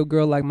 yeah, your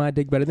girl like my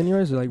dick better than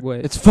yours, or like what?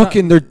 It's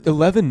fucking. They're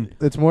 11.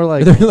 It's more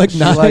like They're like she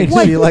 9.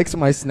 she likes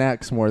my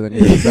snacks more than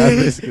yours. That's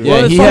basically. Yeah,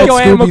 well, he it's had your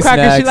animal Scooby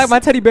crackers. She snacks. like my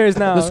teddy bears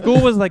now. The school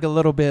was like a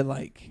little bit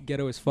like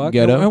ghetto as fuck.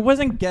 Ghetto? It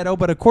wasn't ghetto,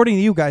 but according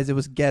to you guys, it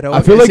was ghetto.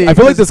 I feel like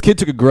because this kid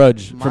took a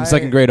grudge my- from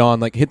 2nd grade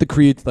on. Like hit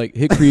creatine,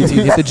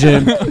 hit the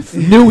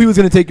gym. Knew he was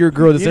gonna take your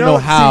girl. Just You didn't know, know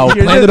how. see,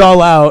 here's Planned the- it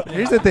all out.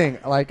 Here's the thing.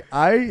 Like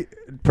I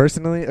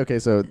personally, okay,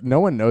 so no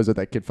one knows what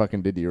that kid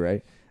fucking did to you,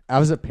 right? I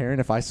was a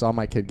parent. If I saw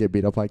my kid get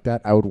beat up like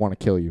that, I would want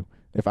to kill you.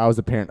 If I was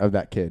a parent of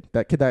that kid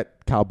that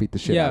Kyle beat the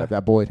shit Yeah. out of,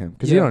 that bullied him,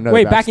 because Yeah. you don't know.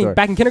 Wait, the back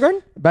backstory. in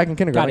kindergarten? Back in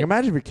kindergarten. Got Like, it.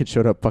 imagine if your kid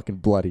showed up fucking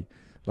bloody.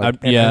 I'd-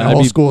 And yeah, the I'd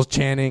whole be- school's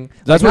chanting.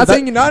 That's Like, what. not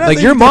saying you not like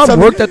saying your you did mom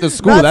something- worked at the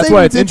school. not That's saying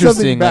why you it's did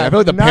something interesting. Like, I bad. feel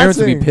like the Not parents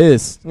would be saying-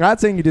 pissed.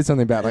 Not saying you did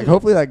something bad. Like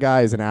hopefully that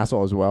guy is an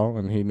asshole as well,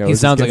 and he knows. He his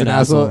sounds like kid's an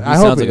asshole. He I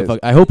hope sounds he like a is. fuck.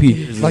 I hope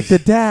he. Like the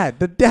dad.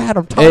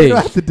 I'm talking Hey.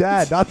 about the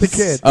dad, not the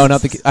kid. Oh,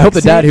 not the kid. I hope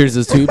the dad hears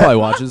this too. He probably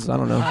watches. I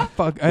don't know.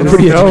 fuck. I We're don't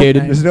pretty know.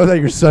 educated. Just know that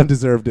your son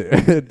deserved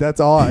it. That's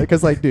all.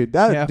 Because like, dude,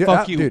 Yeah,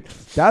 fuck you. dude,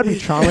 that would be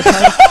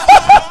traumatizing.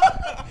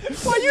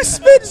 Why you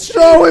spit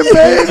showing,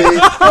 baby?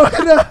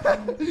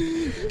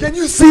 Can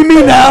you see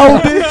me now,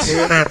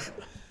 bitch?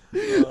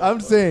 I'm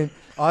saying,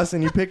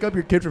 Austin, you pick up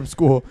your kid from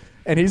school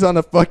and he's on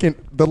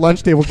the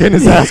lunch table getting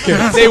his ass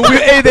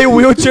kicked. They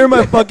wheelchair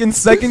my fucking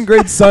 2nd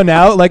grade son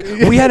out. Like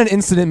we had an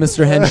incident,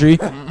 Mr. Hendry.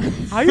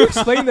 How you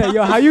explain that,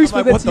 yo? How you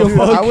explain that to your Dude,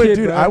 fucking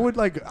kid,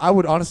 bro? I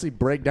would honestly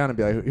break down and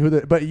be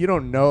like, but you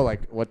don't know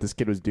like what this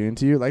kid was doing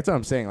to you. Like that's what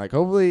I'm saying. Like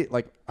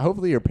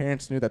hopefully your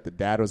parents knew that the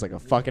dad was like a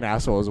fucking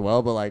asshole as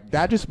well. But like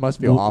that just must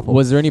feel awful.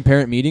 Was there any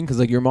parent meeting? Because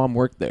like your mom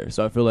worked there,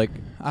 so I feel like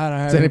I don't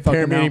know. Is any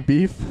parent meeting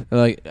beef?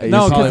 like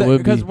No, you probably would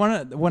because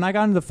be. when I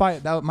got into the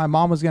fight, my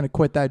mom was gonna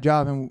quit that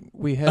job, and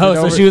we headed Oh,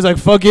 so over. she was like,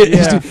 "Fuck it."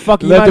 Yeah.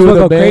 Fuck, you Left might as it well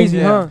with go a bang. crazy,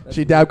 Yeah. huh?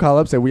 She dab call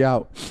up, said we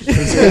out.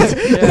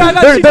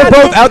 Yeah. They're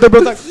both out. They're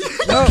both like,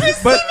 No,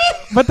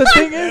 but the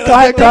thing is,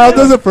 Kyle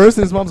does it first,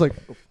 and his mom's like,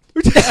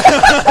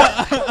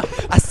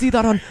 I see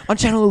that on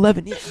channel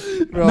 11.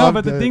 Bro, no, I'm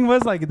but the dead. thing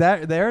was like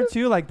that there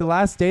too. Like the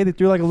last day, they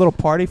threw like a little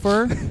party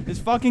for her. This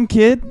fucking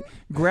kid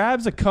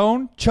grabs a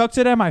cone, chucks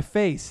it at my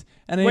face,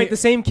 and then Wait, the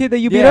same kid that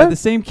you beat yeah, up? the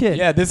same kid.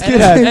 Yeah, this And-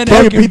 kid had and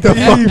fucking beat the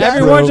fuck out,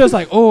 everyone's bro. just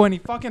like, oh, and he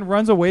fucking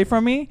runs away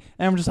from me,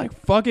 and I'm just like,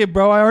 fuck it,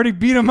 bro. I already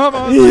beat him up.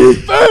 I was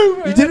like,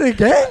 boom. You did it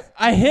again?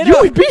 I hit him.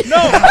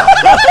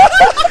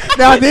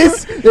 Now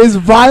this is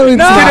violence.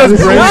 No, now. this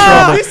is brain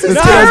trauma. this is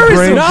This kid has terrorism.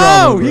 brain No,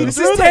 trauma, bro. he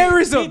threw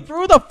terrorism. He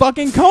threw the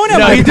fucking cone at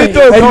No, my he did face.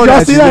 throw a Hey, did cone y'all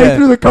at see you, that? yeah. He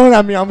threw the cone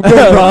at me. I'm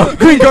good, bro.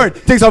 Green card.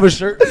 Takes off his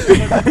shirt.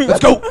 Let's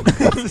go.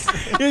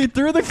 He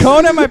threw the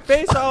cone at my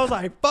face. I was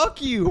like,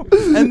 "Fuck you!"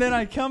 And then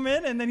I come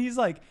in, and then he's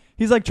like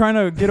trying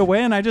to get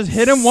away, and I just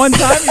hit him one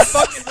time. He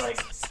fucking like,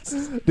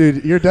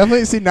 Dude, you're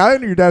definitely now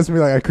your dad's gonna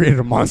be like, I created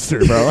a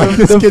monster, bro. Like,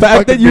 this The kid's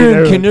fact fucking that you're being in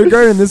everyone.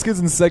 kindergarten and this kid's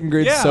in 2nd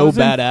grade yeah, so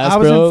badass, I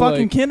was bro. in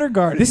fucking Like,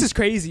 kindergarten. This is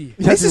crazy.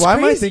 Yeah, This see, is why am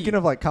I crazy. thinking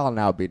of like Kyle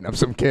now beating up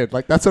some kid?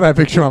 Like that's what I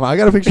picture him. I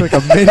gotta picture like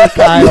a mini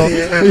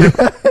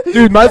Kyle.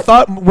 dude, my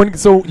thought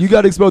so you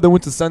got expelled, then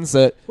went to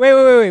Sunset.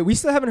 Wait. We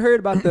still haven't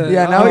heard about the.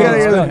 Yeah, now we gotta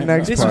hear the no.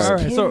 next This part. was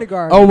Alright, so-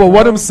 kindergarten. Oh well,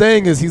 what bro. I'm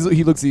saying is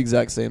he looks the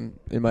exact same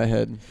in my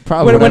head.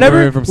 Probably.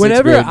 Whenever from 6th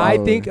Whenever grade, I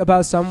probably. think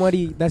about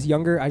somebody that's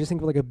younger, I just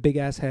think of like a big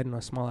ass head and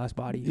a small ass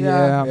body.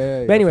 Yeah.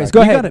 But anyways, fact. go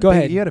You ahead. got a Go big-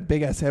 ahead. You had a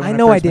big ass head. I when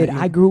know I first did.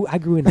 met you. I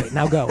grew into it.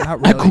 Now go. Not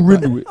I really, grew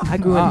but- into it. I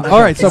grew into it.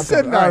 all right, so He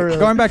said not really.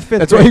 going back 5th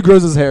That's grade. why he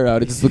grows his hair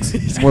out. It just looks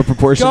it's more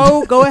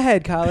proportioned. Go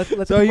ahead, Kyle. Let's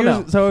So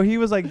people know. he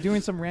was like doing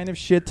some random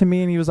shit to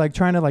me, and he was like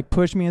trying to like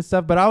push me and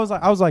stuff. But I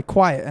was like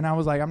quiet, and I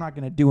was like, I'm not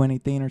gonna do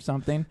anything or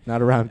something.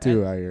 Not around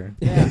two, I hear.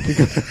 Yeah.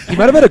 He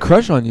might have had a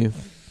crush on you.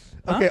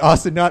 Okay,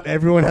 Austin. Not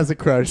everyone has a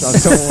crush on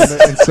someone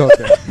that insult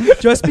them.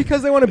 Just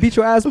because they want to beat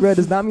your ass, bro,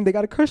 does not mean they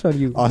got a crush on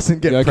you. Austin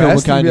get Yeah, I kill him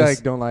with pressed and be kindness.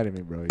 like, "Don't lie to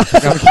me, bro. You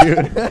think I'm cute."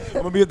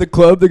 I'm gonna be at the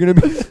club. They're gonna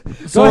be.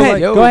 So ahead,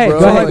 like, go ahead, bro.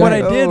 go So ahead, like go what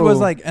ahead. I did was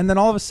Oh. like, and then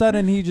all of a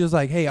sudden he just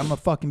like, hey, I'm gonna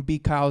fucking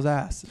beat Kyle's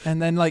ass.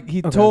 And then like he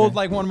Okay. told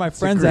like one of my It's a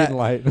friends green that,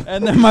 light.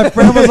 and then my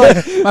friend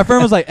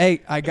was like,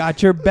 hey, I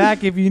got your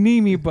back if you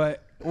need me,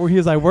 but where he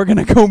was like, we're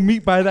gonna go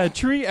meet by that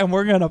tree and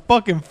we're gonna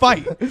fucking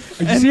fight. Are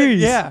you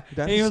serious? Yeah.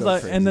 That And he is was so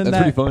like, crazy. and then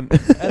That's that, pretty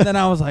fun. and then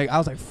I was like,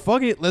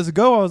 fuck it, let's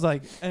go. I was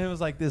like, and it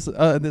was like this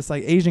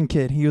like Asian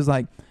kid. He's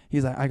like,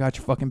 I got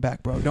your fucking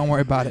back, bro. Don't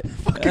worry about it.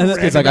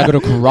 It's like I go to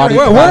karate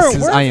we're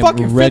classes. in I am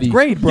fucking ready. 5th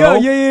grade, bro.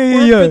 Yeah.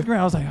 We're in 5th grade.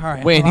 I was like, all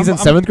right. Wait, and he's in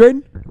I'm- 7th grade?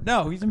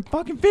 No, he's in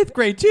fucking 5th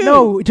grade too.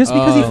 No, just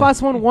because he Oh. fought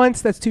someone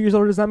once that's 2 years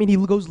older does not mean he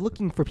goes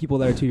looking for people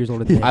that are 2 years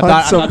older than him. I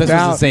hunts thought them this was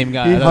down. the same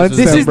guy. He I thought hunts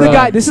this was This is the bro.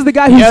 guy. This is the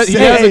guy who's He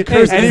has a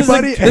curse.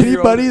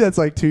 Anybody that's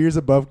like 2 years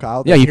above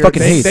Kyle, Yeah, he hear,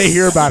 fucking hates. They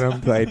hear about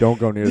him. Like, don't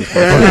go near this.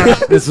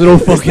 motherfucker. This little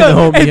fucking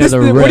homie Hey, has this a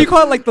the, what do you wreck.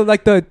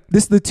 call it?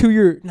 This is the 2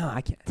 year. No,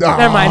 I can't. Ah.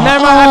 Never mind.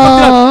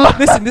 I fucked up.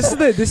 Listen,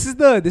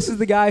 this is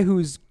the guy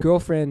whose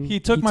girlfriend He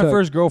took my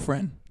first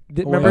girlfriend.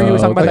 Remember he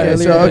was talking about that Okay,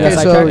 earlier.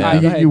 so Yeah,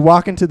 go ahead. you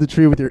walk into the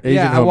tree with your Asian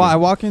Yeah, homie. I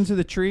walk into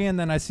the tree and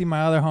then I see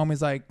my other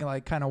homies like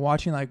kind of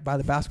watching like by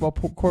the basketball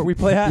court we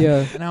play at.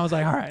 Yeah. And I was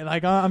like, all right,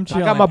 like I'm I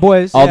chilling. got my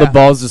boys. All the Yeah.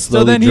 balls just So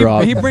slowly then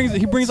drop. he brings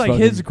like Fucking-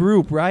 his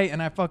group, right? And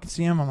I fucking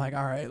see him. I'm like,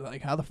 all right,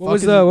 like how the fuck What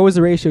was is the it? what was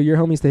the ratio? Your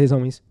homies to his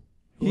homies.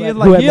 He Who had who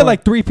like more?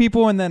 like 3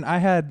 people, and then I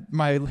had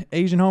my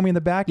Asian homie in the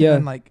back, Yeah. and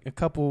then like a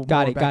couple.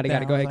 Got more it, back got it, got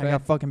down. it. Go I was ahead, like, go I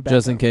ahead. got fucking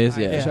Just in backup. case,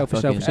 All right, yeah. For sure, for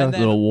fucking sure. And then-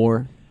 little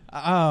war.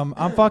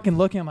 I'm fucking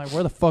looking. I'm like,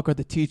 where the fuck are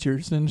the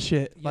teachers and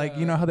shit? Like,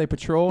 you know how they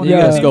patrol? And You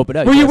Yeah. gotta everything? scope it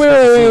out. Were you gotta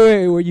scope it out.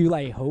 wait? Were you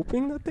like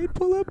hoping that they'd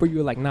pull up, or you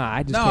were like, nah,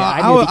 I just No, can't. I I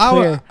need to be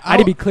w- clear. I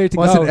need to be clear to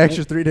Wants go. an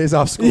extra 3 days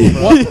off school.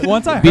 Bro.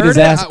 Once I Beat heard his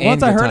it, ass once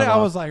and I get heard time it, I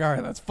off. was like, all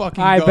right, let's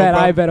fucking I go, bet.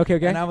 bro. I bet.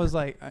 Okay. And I was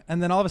like,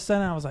 and then all of a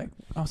sudden I was like,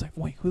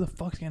 wait, who the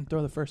fuck's gonna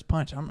throw the first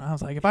punch? I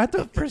was like, if I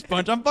throw the first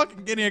punch, I'm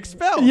fucking getting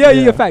expelled.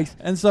 Yeah. Facts.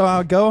 And so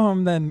I'll go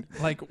home. Then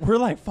like we're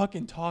like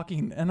fucking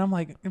talking, and I'm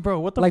like, bro,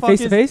 what the Like fuck face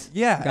to is face?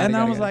 Yeah. Got it, And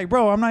got I it, was got it. like,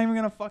 bro, I'm not even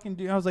gonna fucking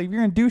do. I was like, if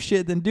you're gonna do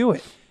shit, then do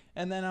it.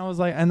 And then I was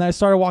like, and I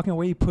started walking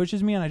away. He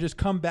pushes me, and I just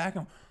come back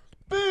and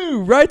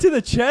boom, right to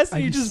the chest, and Are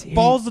he you just serious?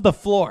 falls to the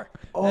floor.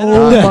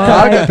 Oh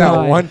I got that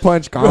God. one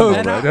punch combo,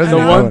 And bro. I- There's and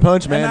no I- one one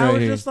punch And man I right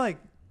was here. just like,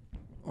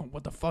 oh,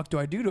 what the fuck do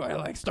I do? Do I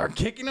like start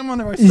kicking him, or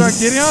do I start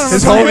getting on him?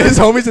 His, his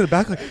homies in the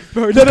back like,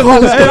 bro,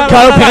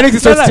 Kyle panics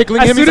and starts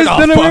tickling him. As soon He's as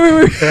like,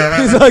 oh, fuck.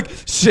 wait. He's like,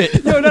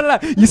 shit. Yo, no.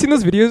 You seen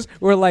those videos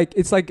where like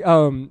it's like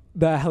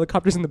the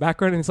helicopters in the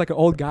background and it's like an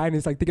old guy and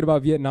he's like thinking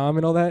about Vietnam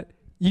and all that.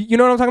 You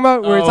know what I'm talking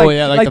about? Where it's Oh, like,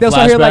 yeah, like the they'll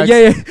start hearing like,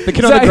 yeah. The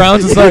kid on the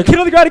ground's just like, kid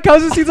on the ground, he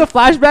comes and sees the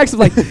flashbacks of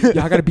like, yo,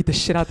 I gotta beat the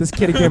shit out this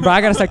kid again, bro. I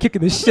gotta start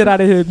kicking the shit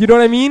out of him. You know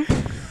what I mean?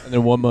 and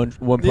then one punch.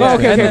 Yeah,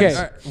 okay, and okay. then,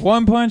 all right,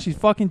 one punch, he's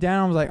fucking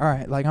down. I was like, all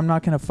right, like I'm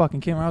not gonna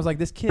fucking kill him. I was like,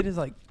 this kid is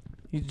like,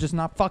 he's just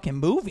not fucking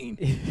moving.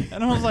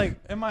 And I was like,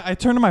 I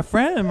turned to my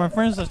friend, and my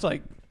friend's just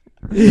like,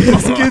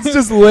 This kid's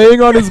just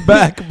laying on his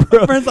back, bro.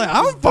 my friend's like,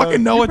 I don't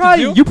fucking know what to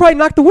do. You probably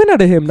knocked the wind out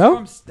of him,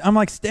 no? I'm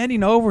like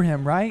standing over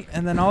him, right?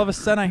 And then all of a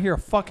sudden I hear a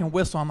fucking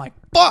whistle. I'm like,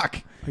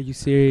 fuck! Are you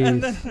serious?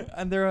 And then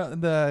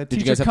the Did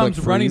you teacher guys have to, like,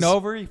 comes running freeze?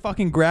 over. He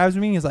fucking grabs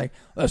me. He's like,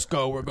 let's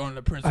go. We're going to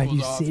the principal's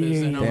you office.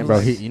 serious? And I damn, was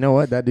bro. like, You know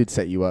what? That dude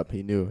set you up.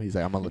 He knew. He's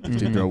like, I'm gonna let this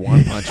dude throw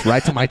one punch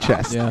right to my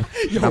chest. Yeah.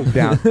 I'm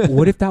down.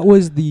 What if that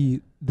was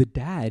the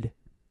dad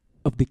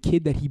of the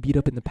kid that he beat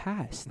up in the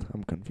past?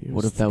 I'm confused.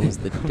 What if that was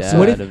the dad So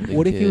what if of the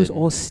what if it was kid?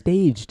 all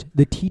staged?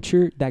 The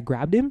teacher that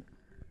grabbed him?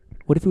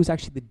 What if it was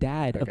actually the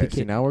dad of Okay, the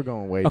see, kid? now we're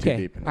going way Okay,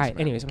 too deep in this. all right,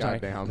 man. anyways, I'm sorry.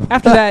 Goddamn.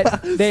 After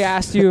that, they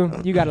asked you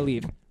gotta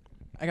leave.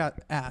 I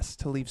got asked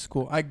to leave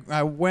school.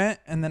 I went,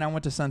 and then I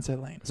went to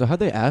Sunset Lane. So how'd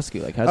they ask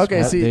you? Like,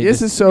 Okay, see,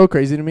 this is so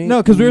crazy to me.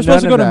 No, because we were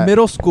supposed to None go of to that.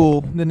 middle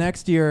school the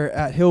next year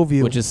at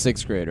Hillview. which is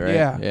 6th grade, right?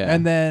 Yeah.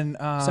 And then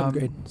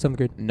Seventh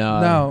grade.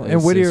 no,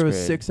 in Whittier it was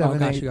 6th 6, grade. 7,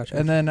 gotcha, 8. gotcha.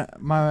 And then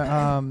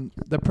my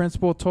the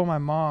principal told my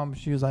mom,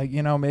 she was like,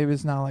 maybe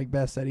it's not like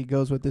best that he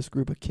goes with this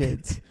group of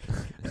kids.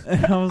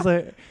 And I was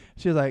like,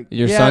 she was like,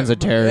 Your yeah. son's a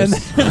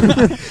terrorist.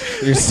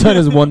 Your son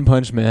is one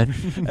punch man.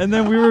 And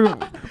then we were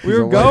He's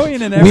a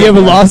going, and We have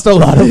everyone- lost a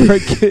lot of our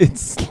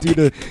kids due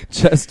to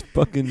chest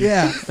fucking.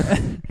 Yeah.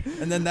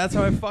 And then that's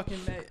how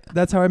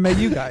I met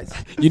you guys.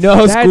 You know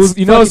how That's schools.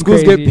 You know how fucking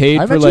schools crazy. get paid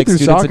I for met like you through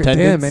students' soccer.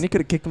 attendance. Damn, man, he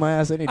could have kicked my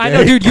ass any day. I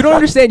know, dude. You don't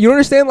understand. You don't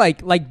understand.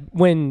 Like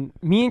when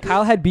me and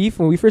Kyle had beef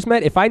when we first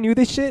met. If I knew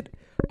this shit,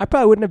 I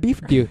probably wouldn't have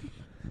beefed with you.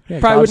 Yeah,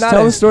 Probably would not tell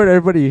have. the story to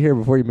everybody you hear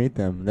before you meet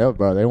them.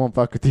 Bro, they won't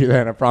fuck with you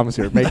then. I promise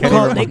you. Make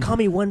any They call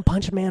me One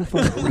Punch Man for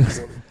a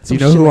reason. Do you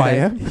know who I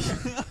am?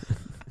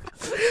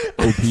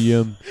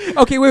 OPM.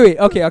 Okay, wait.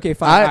 Okay,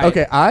 fine.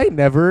 Okay, I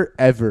never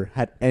ever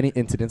had any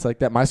incidents like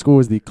that. My school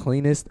was the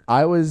cleanest.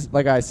 I was,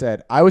 like I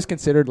said, I was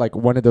considered like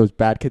one of those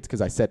bad kids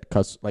because I said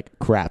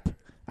crap.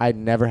 I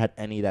never had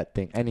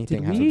anything Did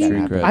happen. we? Street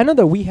happen. cred. I know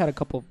that we had a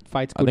couple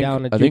fights go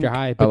down at junior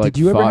high, but did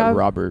you ever fought have?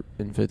 Robert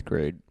in 5th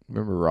grade?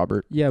 Remember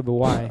Robert? Yeah, but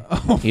why?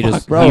 He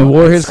just bro, he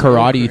wore his that's so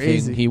karate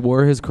crazy. thing. He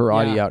wore his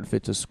karate Yeah.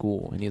 outfit to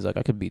school, and he's like,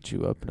 "I could beat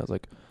you up," and I was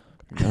like,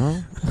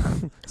 "No,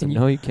 so And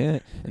no, you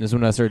can't." And this is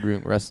when I started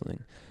doing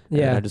wrestling. And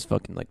Yeah. I just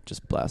fucking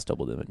just blast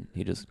doubled him, and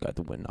he just got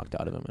the wind knocked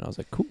out of him, and I was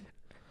like, "Cool."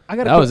 I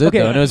got That was it,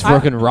 though, and it was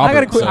fucking Robert, I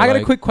got a quick, so, I got a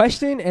like- quick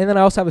question, and then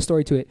I also have a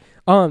story to it.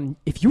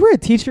 If you were a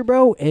teacher,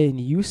 bro, and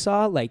you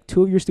saw like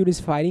two of your students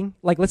fighting,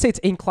 like let's say it's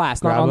in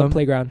class, not Grab on the him,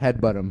 playground.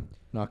 headbutt him,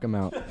 knock him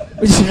out.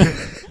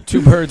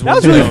 Two birds,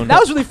 one stone. That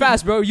was really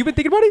fast, bro. You been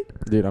thinking about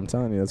it? Dude, I'm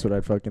telling you, that's what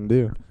I'd fucking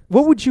do.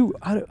 What would you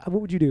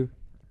do?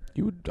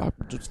 You would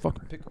just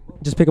fucking pick them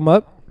up. Just pick them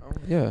up?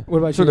 Yeah. What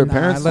about So you? their Nah,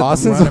 parents. I let them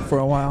Austin's- run it for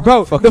a while.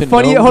 Bro, the Fucking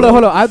funny. no, Hold on.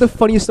 bro. I have the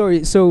funniest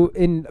story. So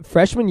in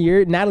freshman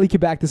year, Natalie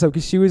could back this up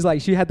because she was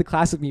like, she had the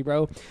class with me,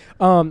 bro.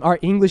 Our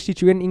English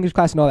teacher, we had an English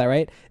class and all that,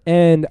 right?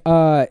 And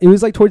it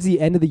was like towards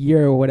the end of the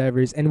year or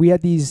whatever. And we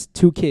had these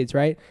two kids,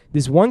 right?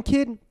 This one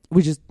kid,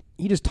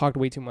 he just talked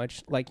way too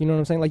much. Like, you know what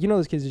I'm saying? Like, you know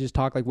those kids who just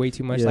talk like way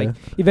too much. Yeah. Like,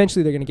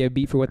 eventually they're gonna get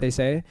beat for what they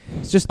say.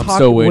 It's just I'm talk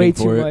still way waiting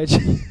too for it.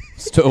 much.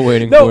 Still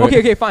waiting No, for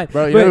okay, fine.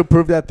 Bro, you But- know who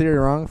proved that theory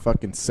wrong?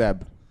 Fucking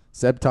Seb.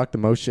 Seb talked the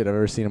most shit I've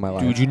ever seen in my it.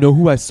 life. Dude, you know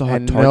who I saw at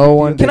and Target? no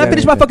one Can did I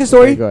finish my anything. fucking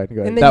story? Okay, go ahead.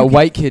 And then That you can-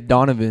 white kid,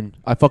 Donovan.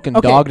 I fucking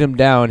Okay. dogged him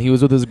down. He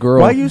was with his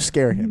girl. Why you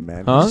scare him,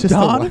 man? Huh? He's just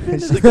Donovan a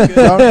is he's a good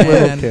dumb little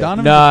man. kid.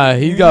 Donovan- Nah,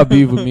 he got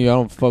beef with me. I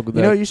don't fuck with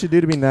You that. know what you should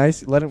do to be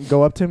nice? Let him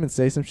go up to him and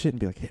say some shit and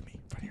be like, hit me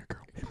in front of your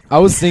girl. Hit me. I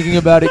was thinking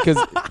about it because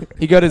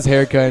he got his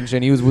hair cut and shit.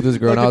 And he was with his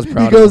girl, and I was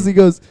proud He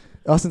goes,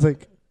 Austin's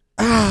like,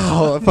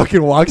 ow,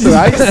 fucking walks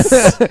away.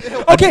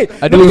 Okay,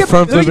 I do let me a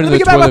front flip let me into the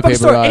get back to my toilet fucking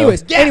paper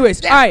aisle.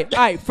 Anyways, all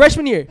right.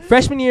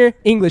 Freshman year,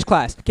 English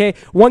class. Okay,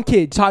 one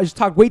kid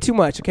talked way too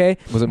much. Okay,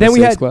 Was it Then we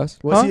Miss Six had- class?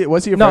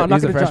 Was he a no, fre- I'm not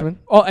he's a gonna freshman?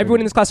 talk. Oh, everyone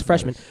in this class is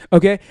freshman.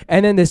 Okay,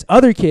 and then this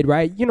other kid,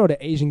 right? You know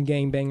the Asian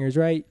gangbangers,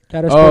 right?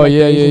 That are still, Oh like, yeah,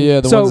 the yeah, Asian-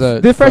 yeah. The so ones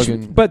that the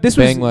freshman, fucking but this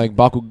bang was like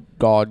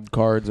Bakugod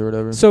cards or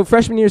whatever. so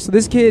freshman year. So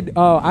this kid,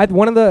 I had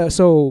one of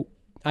the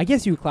I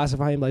guess you would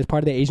classify him like as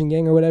part of the Asian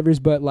gang or whatever,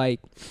 but like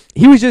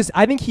he was just,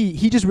 I think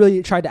he just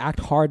really tried to act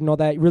hard and all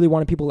that. He really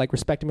wanted people to like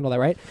respect him and all that,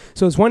 right?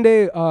 So it's one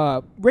day,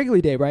 regular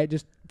day, right?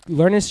 Just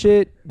learning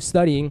shit,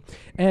 studying,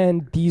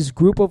 and these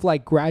group of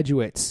like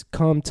graduates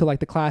come to like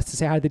the class to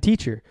say hi to the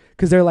teacher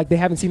because they're like they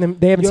haven't seen him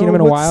in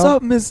a while. What's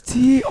up, Miss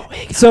T? Oh,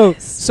 hey,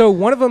 So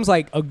one of them's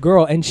like a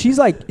girl, and she's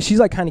like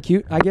kind of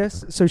cute, I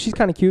guess. So she's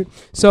kind of cute.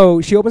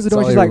 So she opens the door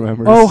and That's she's all like,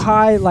 he remembers. "Oh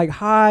hi, like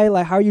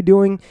how are you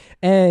doing?"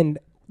 And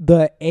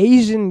the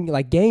Asian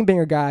like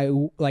gangbanger guy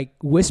like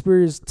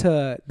whispers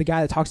to the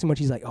guy that talks too much.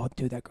 He's like, "Oh,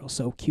 dude, that girl's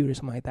so cute," or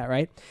something like that,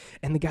 right?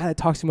 And the guy that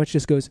talks too much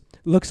just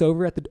looks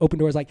over at the open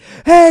door, is like,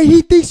 "Hey,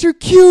 he thinks you're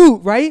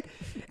cute," right?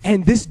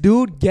 And this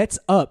dude gets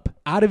up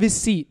out of his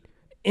seat,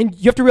 and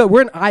you have to realize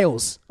we're in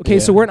aisles, okay?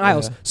 So Yeah, we're in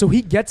aisles. yeah. So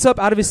he gets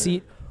up out of his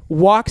seat,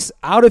 walks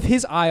out of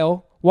his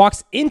aisle,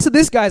 walks into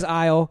this guy's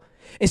aisle,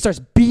 and starts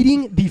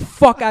beating the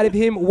fuck out of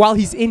him while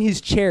he's in his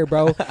chair,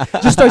 bro.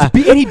 Just starts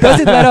beating, and he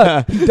doesn't let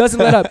up. He doesn't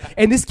let up.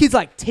 And this kid's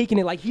like taking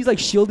it, like he's like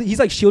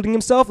shielding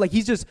himself, like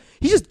he's just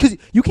because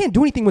you can't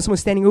do anything when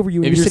someone's standing over you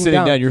and If you're you're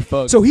sitting down. you're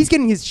fucked. So he's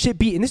getting his shit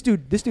beat, and this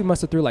dude must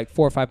have threw like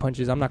 4 or 5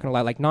 punches. I'm not gonna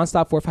lie, like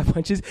nonstop 4 or 5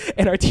 punches.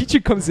 And our teacher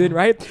comes in,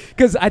 right?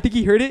 Because I think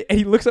he heard it, and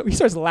he looks up, he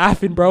starts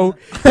laughing, bro.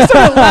 He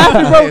started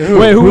laughing, bro.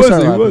 Wait, who was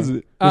started it? Who laughing? was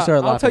it? Who started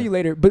I'll laughing? tell you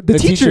later. But the The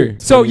teacher. teacher.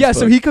 So Funny yeah, as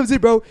so fuck. he comes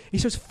in, bro. He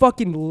starts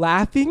fucking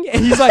laughing,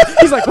 and he's like,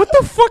 what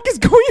the fuck is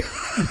going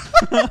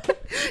on?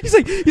 he's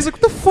like,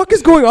 what the fuck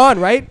is going on,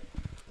 right?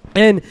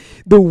 And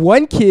the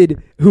one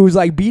kid who's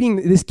like beating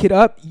this kid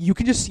up, you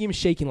can just see him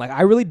shaking. Like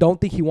I really don't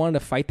think he wanted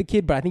to fight the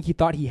kid, but I think he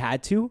thought he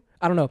had to.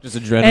 I don't know. Just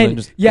adrenaline. And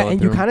just yeah, going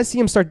and you through him. kind of see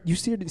him start. You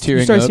start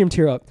Tearing to up. see him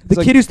tear up. The It's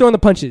like- kid who's throwing the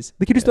punches.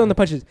 Throwing the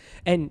punches,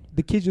 and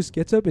the kid just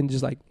gets up and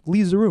just like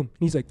leaves the room. And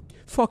he's like,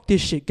 "Fuck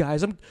this shit,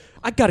 guys.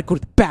 I gotta go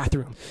to the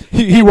bathroom."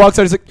 He walks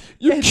out. He's like,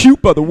 "You're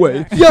cute, by the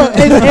way." Yo,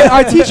 and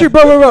our teacher,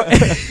 bro,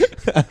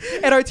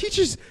 and our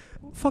teacher's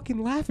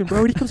fucking laughing, bro.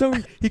 And he comes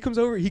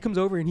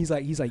over, and he's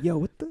like, "Yo,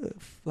 what the,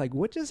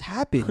 what just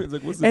happened?" He's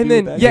like, "What's the And deal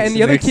then with that?" yeah, and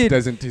the other Next kid,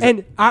 doesn't- he's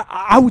and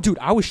I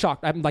was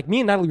shocked. I'm like, me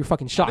and Natalie were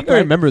fucking I shocked. think I right?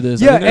 remember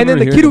this. I Yeah, think I and then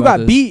the remember kid who hearing got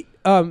about beat,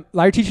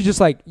 our teacher just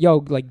like,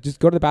 "Yo, like just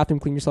go to the bathroom,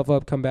 clean yourself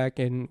up, come back,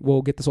 and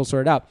we'll get this all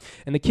sorted out."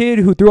 And the kid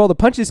who threw all the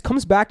punches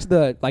comes back to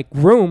the like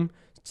room,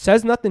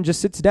 says nothing, just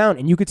sits down,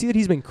 and you could see that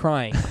he's been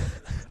crying.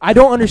 I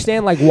don't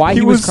understand like why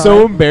this. he was so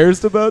crying.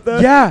 embarrassed about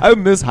that. Yeah. I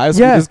miss high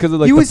school Yeah. just because of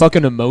like He the was-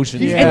 fucking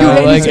emotions. And Yeah. dude,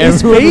 and like his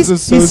everyone was face,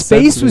 just so his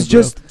face was sensitive,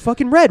 bro. just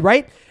fucking red,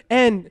 right?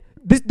 And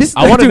this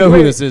I wanna dude, know who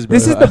wait, this is, bro.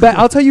 This is the best.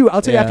 I'll tell you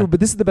Yeah. after,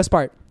 but this is the best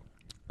part.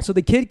 So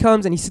the kid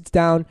comes and he sits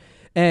down,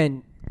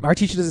 and our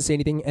teacher doesn't say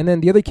anything. And then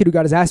the other kid who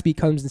got his ass beat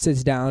comes and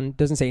sits down,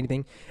 doesn't say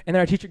anything. And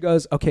then our teacher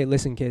goes, "Okay,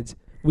 listen, kids,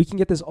 we can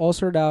get this all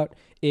sorted out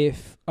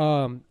if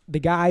the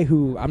guy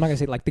who, I'm not gonna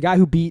say like the guy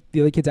who beat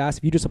the other kid's ass,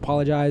 if you just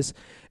apologize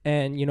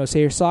and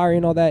say you're sorry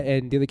and all that,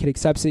 and the other kid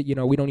accepts it,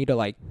 we don't need to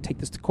like take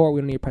this to court, we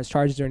don't need to press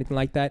charges or anything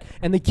like that."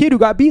 And the kid who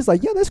got beat is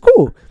like, "Yeah, that's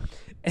cool."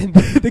 And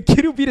the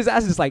kid who beat his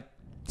ass is like,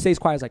 stays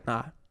quiet, is like,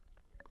 "Nah,"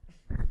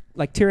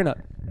 like tearing up,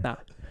 "Nah."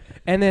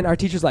 And then our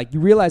teacher's like, "You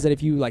realize that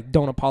if you like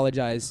don't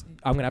apologize,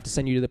 I'm gonna have to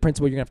send you to the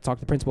principal. You're gonna have to talk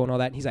to the principal and all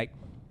that." And he's like,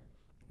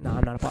 "Nah,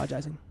 I'm not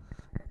apologizing."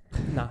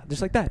 Nah,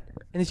 just like that.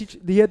 And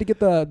he had to get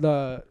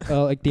the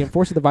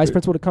enforcer, the vice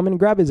principal, to come in and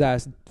grab his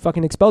ass,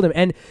 fucking expelled him.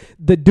 And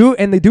the dude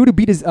who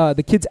beat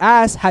the kid's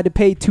ass had to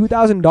pay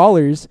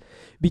 $2,000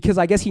 because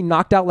I guess he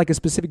knocked out like a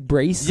specific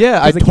brace.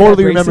 Yeah, I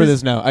totally remember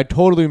this now. I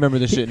totally remember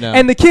this shit now.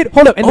 And the kid,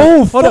 hold up. And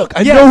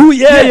I know who.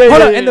 Yeah.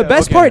 Hold up. And the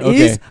best part okay.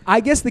 is, I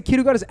guess the kid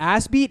who got his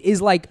ass beat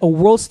is like a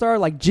world star,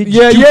 like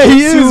jiu-jitsu. Yeah,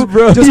 he is,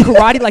 bro. Just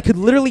karate, like could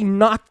literally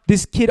knock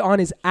this kid on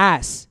his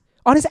ass.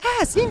 On his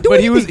ass. He didn't do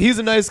anything. He's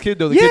a nice kid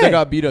though. The kid that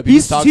got beat up. He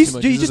just talks too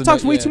much. He just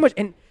talks way too much.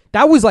 And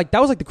that was like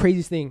the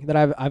craziest thing that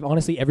I've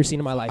honestly ever seen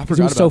in my life. It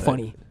was so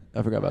funny.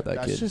 I forgot about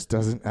that kid. That just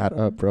doesn't add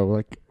up, bro.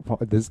 Like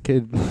this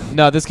kid.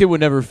 No, this kid would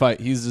never fight.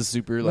 He's just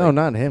super like. No,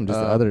 not him. Just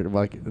the other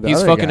he's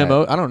other fucking guy. him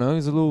out. I don't know.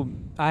 He's a little.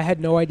 I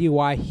had no idea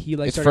why he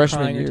like. It's started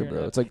freshman crying year,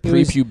 bro. It's like It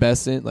was-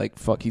 prepubescent. Like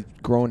fuck, he's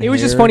growing. It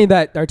was just funny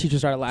that our teacher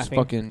started laughing.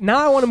 fucking-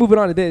 Now I want to move it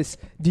on to this.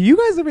 Do you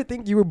guys ever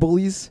think you were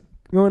bullies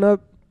growing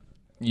up?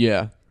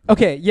 Yeah.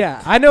 Okay,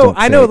 yeah, I know. Don't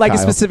I say know, it, like Kyle.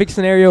 a specific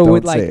scenario Don't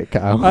with say like it,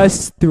 Kyle.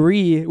 us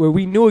three, where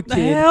we knew a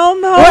kid. Hell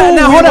no. Well,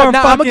 now We hold were up.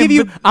 Now I'm fucking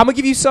gonna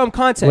give you some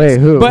context. Wait,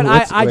 who? But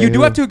Wait, you do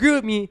who? have to agree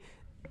with me.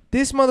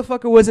 This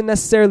motherfucker wasn't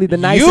necessarily the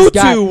nicest You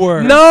guy. two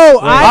were. No,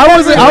 I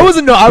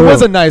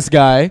was a nice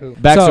guy.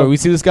 Backstory. So- We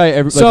see this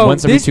guy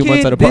once every this 2 months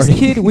kid- at a party. This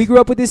kid, we grew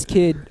up with this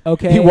kid.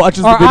 Okay, He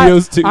watches the Or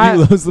videos too. He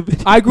loves the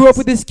videos. I grew up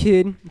with this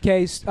kid.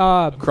 Okay,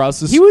 Across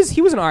the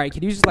he was an alright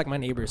kid. He was just like my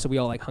neighbor, so we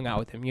all like hung out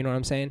with him. You know what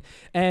I'm saying?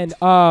 And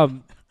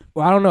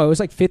well, I don't know. It was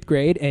like 5th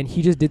grade, and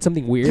he just did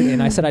something weird,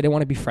 and I said I didn't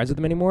want to be friends with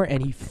him anymore,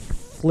 and he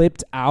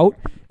flipped out,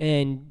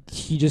 and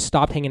he just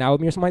stopped hanging out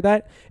with me or something like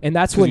that. And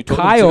that's when you told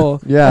him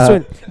Kyle. Yeah.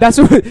 That's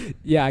when.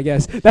 Yeah, I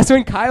guess that's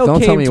when Kyle Don't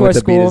came tell me to what our to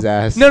beat school. his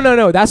ass.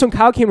 No. That's when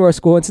Kyle came to our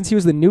school, and since he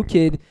was the new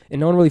kid, and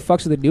no one really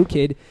fucks with the new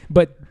kid,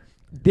 but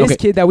this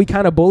kid that we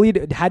kind of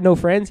bullied had no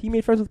friends. He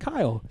made friends with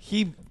Kyle.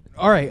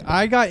 All right,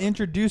 I got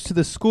introduced to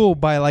the school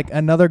by like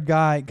another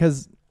guy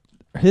because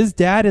his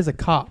dad is a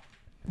cop.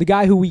 The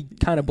guy who we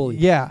kind of bullied.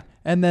 Yeah,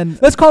 and then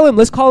Let's call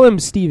him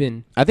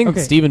Steven. I think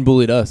Okay. Steven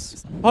bullied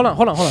us. Hold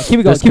on.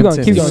 Keep it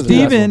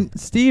going.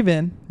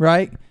 Steven,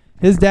 right?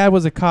 His dad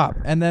was a cop,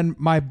 and then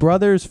my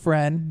brother's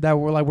friend that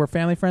we're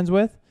family friends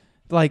with,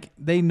 like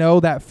they know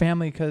that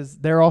family because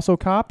they're also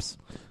cops,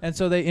 and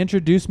so they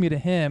introduced me to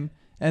him.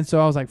 And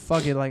so I was like,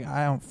 "Fuck it!" Like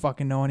I don't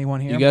fucking know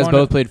anyone here. You I'm guys going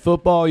both to- played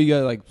football. You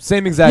got like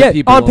same exact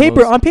people. on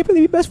paper, almost. they'd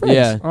be best friends.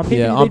 Yeah, on paper,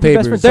 yeah, they'd on be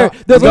best paper.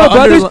 friends. They're So- little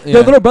brothers. yeah.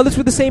 Their little brothers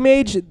were the same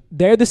age.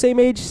 They're the same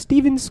age.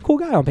 Steven's a cool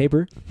guy on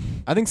paper.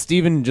 I think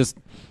Steven just.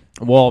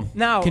 Well,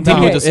 Now,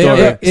 continue okay, with the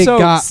story. It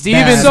got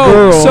Steven's bad.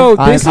 girl. So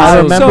I this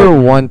remember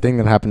one thing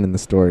that happened in the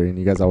story, and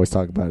you guys always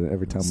talk about it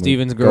every time.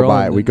 Steven's we girl Go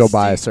by, and we then go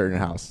by a certain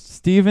house.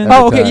 Steven. Every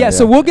Oh, okay, time, yeah. yeah.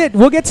 So we'll get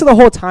to the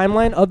whole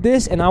timeline of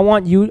this, and I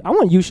want you,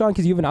 Sean,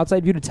 because you have an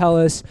outside view to tell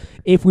us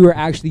if we were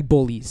actually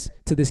bullies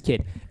to this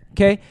kid.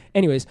 Okay.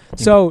 Anyways,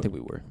 so I think we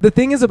were. the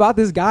thing is about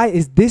this guy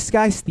is this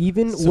guy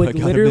Steven So I would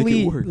gotta literally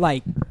make it work.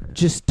 like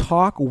just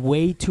talk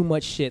way too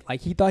much shit. Like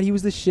he thought he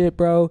was the shit,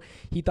 bro.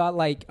 He thought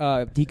like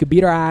he could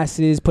beat our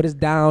asses, put us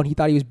down. He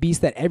thought he was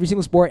beast at every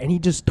single sport, and he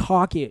just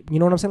talk it. You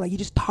know what I'm saying? Like he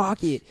just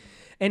talk it,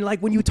 and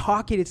like when you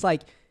talk it, it's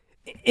like.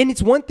 And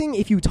it's one thing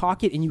if you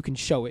talk it and you can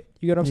show it.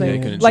 You get what I'm Yeah, you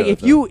saying? couldn't Like show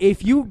if it,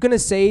 if you gonna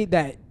say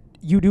that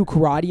you do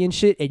karate and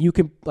shit and you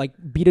can like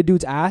beat a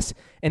dude's ass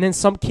and then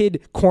some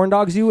kid corn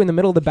dogs you in the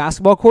middle of the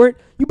basketball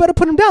court, you better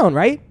put him down,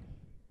 right?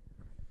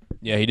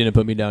 Yeah, he didn't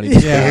put me down. He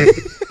just Yeah.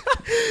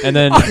 and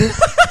then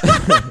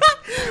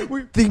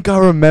I think I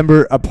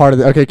remember a part of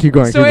it. Okay, keep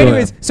going. So keep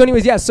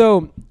anyways, yeah.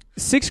 So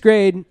 6th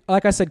grade,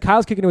 like I said,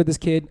 Kyle's kicking it with this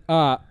kid.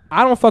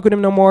 I don't fuck with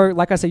him no more.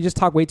 Like I said, he just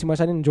talk way too much.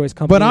 I didn't enjoy his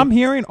company. But I'm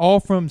hearing all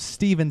from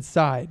Steven's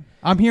side.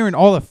 I'm hearing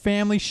all the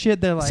family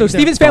shit. They're like, So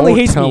Steven's family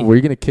hates me. Were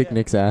you gonna kick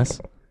Nick's ass?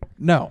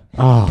 no.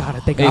 Oh, God, I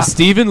think hey,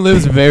 Steven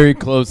lives very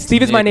close. to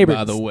Steven's my Nick, neighbor.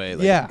 by the way.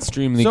 Like, Yeah.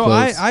 extremely So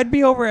close. I'd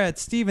be over at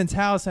Steven's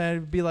house and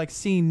I'd be like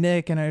seeing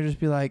Nick and I'd just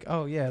be like,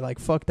 oh yeah, like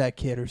fuck that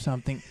kid or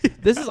something.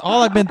 This is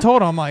all I've been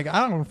told. I'm like,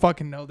 I don't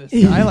fucking know this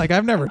guy. Like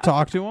I've never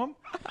talked to him.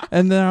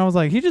 And then I was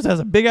like, he just has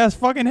a big ass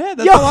fucking head.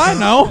 That's Yo. all I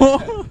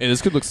know. Hey,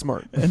 this kid looks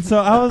smart. And so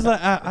I was like,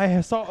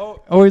 I saw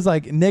always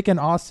like Nick and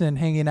Austin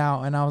hanging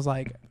out, and I was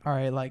like, all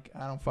right, like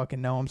I don't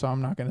fucking know him, so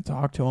I'm not gonna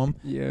talk to him.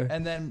 Yeah.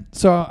 And then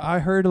so I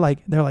heard like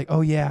they're like,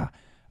 oh yeah,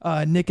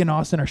 Nick and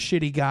Austin are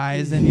shitty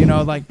guys, and you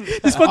know like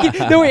This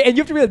fucking no wait, and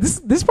you have to realize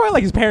this is probably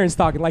like his parents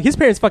talking. Like his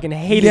parents fucking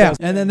hated yeah. us.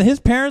 And then his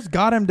parents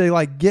got him to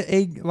like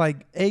egg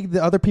the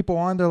other people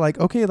on. They're like,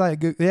 okay,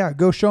 like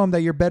go show him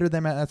that you're better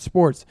than at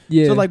sports.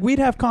 Yeah. So like we'd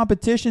have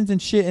competitions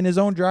and shit in his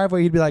own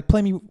driveway. He'd be like,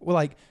 play me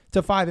like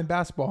to 5 in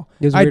basketball.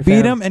 It was I'd weird beat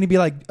fam. him and he'd be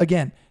like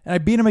again, and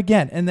I'd beat him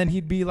again, and then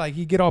he'd be like,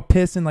 he'd get all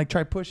pissed and like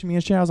try pushing me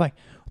and shit. I was like,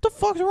 what the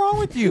fuck's wrong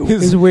with you? It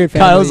was a weird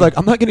family. Kyle's like,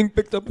 I'm not getting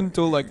picked up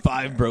until like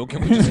 5, bro.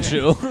 Can we just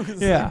chill?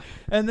 Yeah.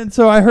 And then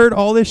so I heard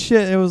all this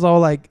shit. It was all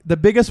like the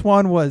biggest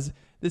one was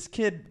this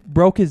kid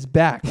broke his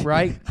back,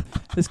 right?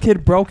 This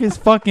kid broke his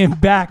fucking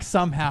back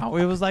somehow.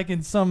 It was like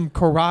in some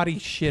karate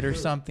shit or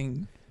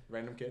something.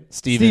 random kid.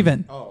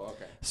 Steven. Oh,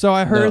 okay. So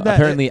I heard that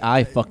apparently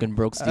I fucking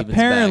broke Steven's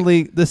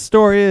apparently the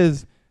story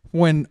is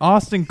when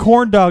Austin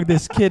corndogged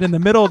this kid in the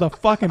middle of the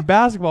fucking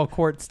basketball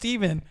court.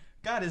 Steven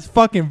got his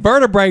fucking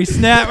vertebrae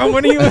snapped, and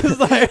when he was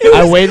like,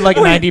 I weighed like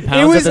 90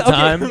 pounds at the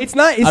time.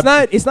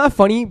 It's not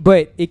funny,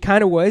 but it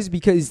kind of was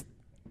because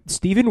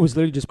Steven was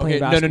literally just playing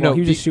basketball. No. He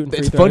was just shooting free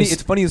it's throws. funny.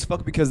 It's funny as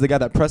fuck because the guy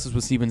that presses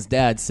was Steven's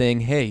dad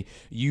saying, "Hey,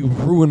 you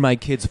ruined my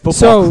kid's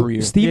football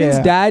career." Steven's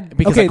dad.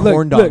 Because okay, I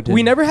corn-dogged look. We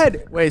him. never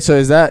had. Wait, so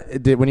is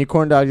that when you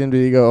corn dogged him?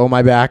 Did he go, "Oh,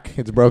 my back,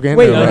 it's broken"?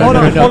 Wait, Or hold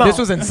what? on. This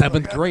was in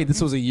 7th grade.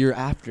 This was a year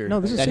after.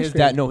 No, this is that 6th his grade.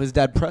 dad. No, his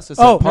dad pressed us.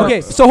 Oh, at Park.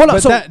 okay. So hold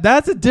on. but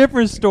that's a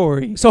different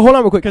story. So hold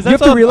on real quick. 'Cause You have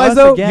that's to realize us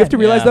though. again. You have to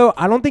realize Yeah. though.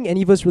 I don't think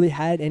any of us really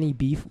had any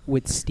beef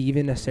with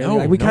Steven necessarily. No,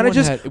 Like we no kind of one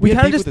just had- we we had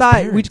kind of beef just with his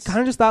thought we parents. kind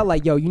of just thought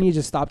like, yo, you need to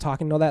just stop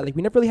talking and all that. Like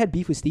we never really had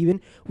beef with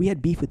Steven. We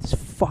had beef with his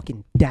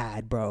fucking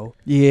dad, bro.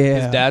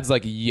 Yeah, His dad's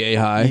like yay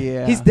high.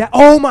 Yeah, His dad.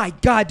 Oh my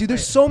god, dude.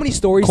 There's so many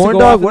stories. Corn to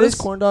go off dog. of What this. is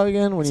corn dog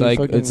again? When It's you like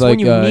fucking, it's like when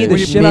you knee the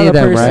you shit out knee of the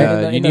them, person. right?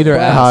 in the- You in need the their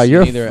class. ass.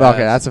 you're Neither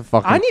fucking. ass. That's a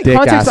fucking I need dick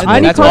context. ass I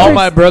need move. That's all context.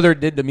 my brother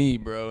did to me,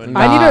 bro. And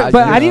I need Nah, to,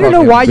 but you're I need to know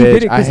fucking why you bitch.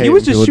 did it I because hate he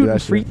was when just people do shooting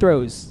that free shit.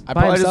 throws. I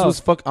by probably just himself. was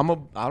fuck.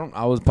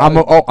 I was.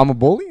 Probably, I'm a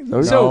bully.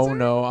 So-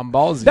 no, I'm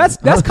ballsy.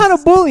 That's kind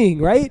of bullying,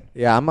 right?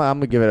 Yeah, I'm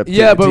gonna give it up.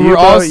 Yeah, but to we're you, bro.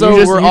 also- you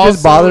just, we're you just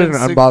also bothered in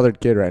an six- unbothered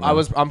kid right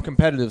now. I'm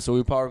competitive, so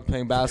we probably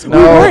playing basketball.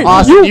 No, weren't.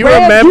 Austin, you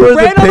remember the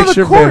ran onto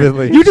picture court.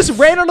 vividly. You just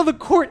ran onto the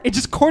court and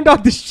just corn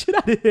dogged the shit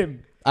out of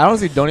him. I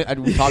honestly don't.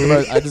 We talk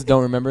about it. I just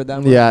don't remember it that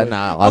much. Yeah, but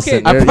nah,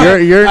 Austin,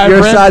 Okay, your I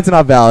ran- side's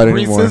not valid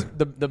anymore. Recess,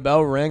 the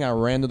bell rang. I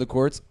ran to the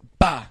courts.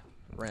 Bah,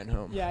 ran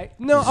home. Yeah.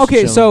 No. Just Okay.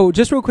 chilling. So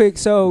just real quick.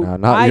 So No,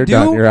 not- I you're do.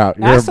 done. You're out.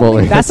 You're that's a bully.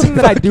 something- That's something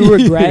that I do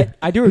regret.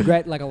 I do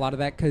regret like a lot of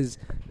that because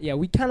yeah,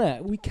 we kind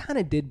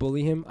of did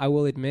bully him. I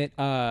will admit.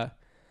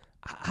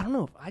 I don't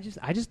know. I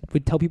just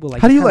would tell people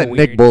like. How do you it's let kinda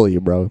Nick weird. bully you,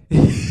 bro?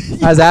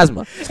 Has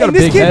asthma. He's got And a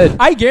this big kid, head.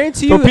 I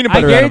guarantee Throw you. peanut I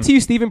butter at him. guarantee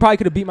you, Steven probably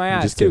could have beat my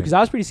ass just too kidding. because I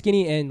was pretty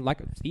skinny and like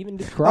Steven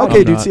did karate. Okay,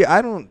 I'm dude. not. See,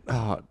 I don't.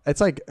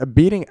 It's like a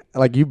beating.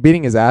 Like you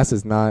beating his ass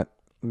is not.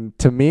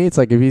 To me, it's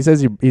like if he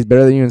says he's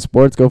better than you in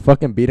sports, go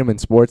fucking beat him in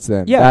sports.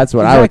 Then Yeah, that's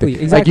what I would exactly,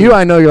 think. exactly. Like you,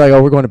 I know you're like,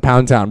 oh, we're going to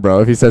Pound Town, bro.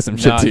 If he says some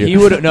shit Nah, to you, he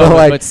would no, But,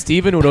 like, but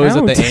Steven would always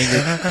have the Pound.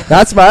 anger.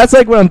 that's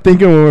like what I'm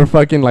thinking when we're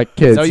fucking like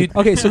kids. So you,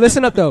 Okay, so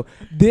listen up though.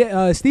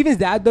 Steven's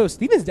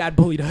dad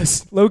bullied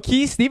us. Low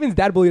key, Steven's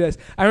dad bullied us.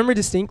 I remember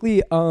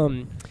distinctly.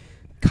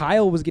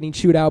 Kyle was getting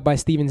chewed out by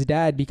Steven's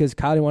dad because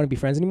Kyle didn't want to be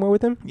friends anymore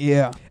with him.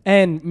 yeah.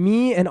 And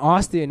me and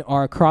Austin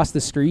are across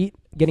the street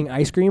getting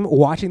ice cream,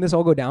 watching this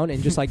all go down,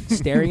 and just like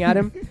staring at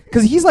him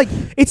because he's like,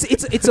 it's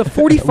a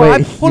 45.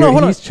 Wait, hold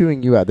on. He's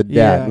chewing you out, the dad.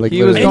 Yeah, like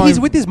he was literally. And he's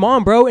with his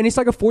mom, bro, and it's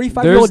like a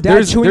 45-year-old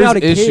dad chewing out a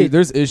kid.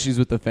 There's issues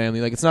with the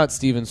family. Like it's not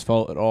Steven's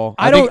fault at all.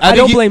 I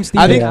don't blame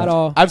Steven I think at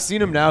all. I've seen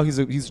him now.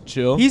 He's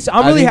chill.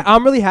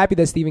 I'm really happy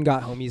that Steven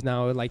got homies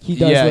now. Like he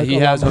does. Yeah, look he a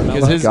lot has more one, mellow.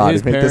 because his God, he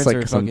make parents this are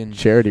like some fucking.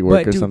 charity work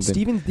But or dude, something.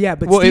 Steven's Well,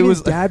 it Steven's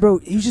was- dad, bro.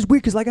 He was just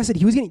weird because, like I said,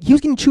 he was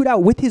getting chewed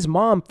out with his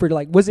mom for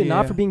like, was it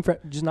not Yeah. for being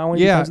just not wanting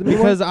to be Yeah, friends with him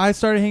anymore? because I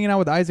started hanging out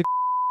with Isaac.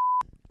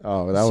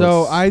 Oh, that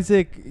So was.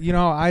 Isaac, you know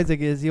how Isaac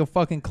is, he'll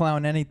fucking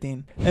clown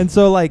anything. And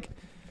so like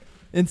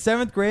in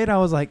 7th grade, I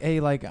was like, hey,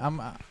 like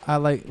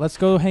let's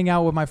go hang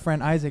out with my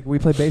friend Isaac. We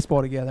play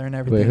baseball together and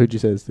everything. Wait, who'd you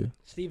say this to?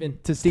 Steven.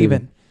 To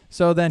Steven.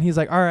 So then he's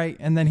like, all right,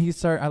 and then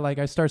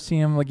I start seeing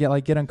him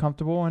get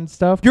uncomfortable and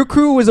stuff. Your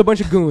crew was a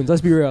bunch of goons.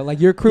 Let's be real. Like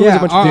your crew was Yeah, a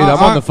bunch of Dude, goons.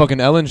 I'm on the fucking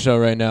Ellen show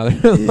right now.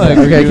 Like, Okay,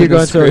 reviewing keep the going.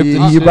 So script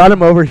and you shit. brought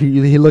him over.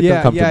 He looked yeah,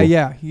 uncomfortable.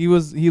 yeah.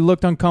 He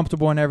looked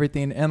uncomfortable and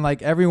everything, and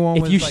like everyone.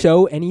 If was you like,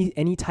 show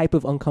any type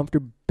of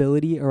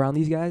uncomfortability around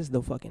these guys,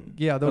 they'll fucking.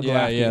 yeah, they'll go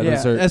Yeah, after yeah, you.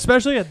 those are-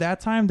 Especially at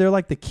that time, they're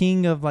like the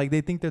king of like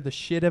they think they're the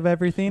shit of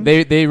everything.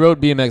 They rode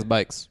BMX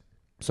bikes,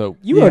 so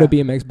You Yeah. rode a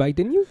BMX bike,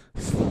 didn't you?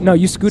 No,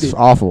 you scooted. It's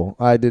awful.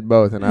 I did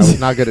both, and I was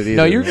not good at either.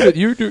 no, you're good.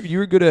 You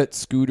were good at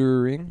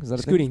scootering. Is that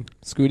a thing? Scooting.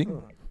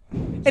 Scooting.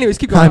 Anyways,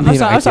 keep going. I'm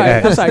sorry. I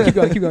I'm sorry.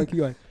 Keep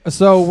going.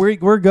 So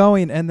we're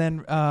going, and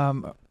then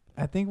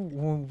I think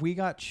when we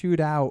got chewed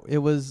out, it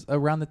was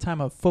around the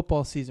time of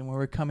football season when we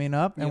were coming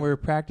up and we were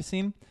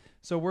practicing.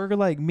 So we're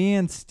like, me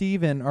and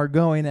Steven are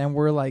going, and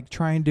we're like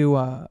trying to,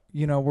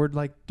 we're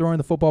like throwing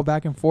the football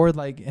back and forth,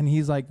 like, and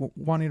he's like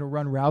wanting to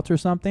run routes or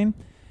something.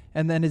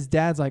 And then his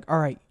dad's like, all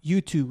right,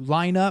 you two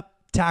line up,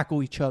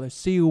 tackle each other,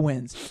 see who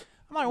wins.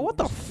 I'm like, what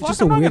the fuck?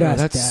 Just a I'm not weird gonna- ass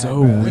That's dad,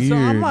 so bro. weird. So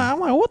I'm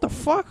like, what the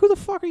fuck? Who the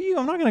fuck are you?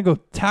 I'm not gonna go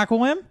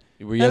tackle him.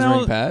 Were you guys And I wearing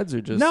was- pads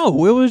or just? No,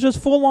 it was just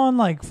full on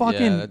like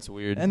fucking. Yeah, that's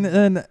weird. And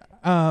then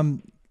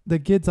the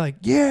kid's like,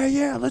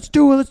 yeah, let's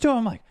do it.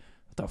 I'm like,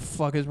 what the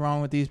fuck is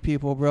wrong with these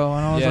people, bro?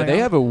 And I was yeah, like, they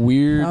have a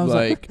weird I was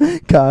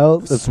like- Kyle.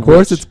 Of Switch.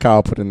 course, it's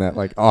Kyle put in that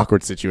like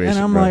awkward situation.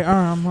 and I'm bro. like,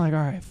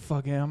 all right,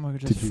 fuck it. I'm gonna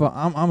just Did you-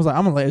 I was like,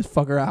 I'm gonna let this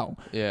fucker out.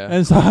 yeah.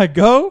 And so I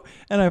go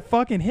and I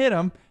fucking hit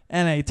him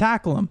and I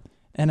tackle him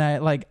and I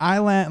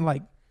land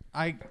like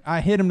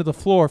I hit him to the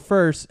floor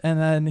first, and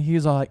then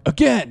he's like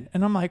again,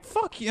 and I'm like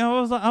fuck you. I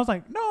was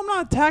like no, I'm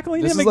not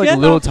tackling This him is again. like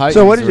little No. Titans.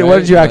 so what did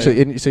you right?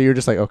 actually? So you're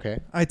just like, okay.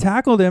 I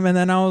tackled him, and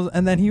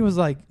then he was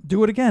like,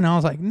 do it again. And I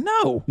was like,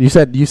 no. You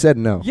said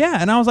no. Yeah,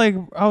 and I was like,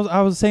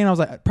 I was saying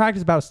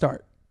practice about to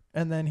start,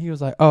 and then he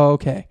was like, oh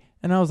okay,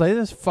 and I was like,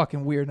 this is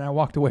fucking weird, and I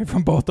walked away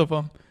from both of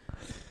them.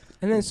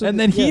 And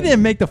then he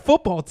didn't make the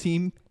football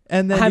team.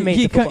 And I then made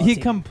he the football team.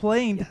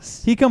 complained.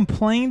 Yes. He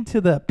complained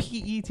to the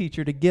PE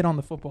teacher to get on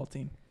the football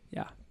team.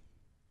 Yeah.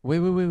 Wait.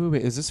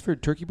 Is this for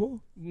Turkey Bowl?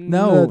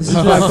 No, this is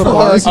flag football.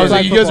 I This was is like,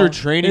 flag you guys football. are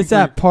training. It's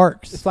at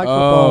Parks. It's flag Oh,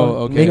 football.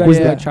 okay. You Nick guys was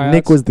do, the like, tryouts.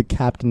 Nick was the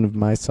captain of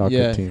my soccer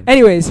Yeah. team.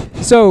 Anyways,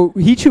 so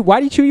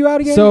why did he chew you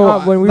out again? So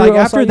when we like were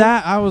all after signing?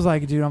 that, I was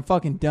like, dude, I'm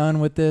fucking done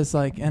with this.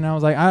 Like, and I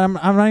was like, I'm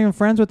not even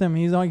friends with him.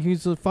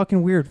 He's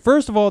fucking weird.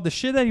 First of all, the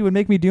shit that he would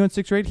make me do in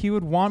 6th grade, he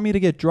would want me to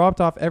get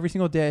dropped off every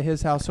single day at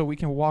his house so we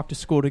can walk to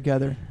school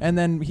together. And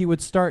then he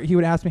would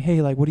ask me,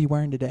 hey, like, what are you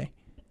wearing today?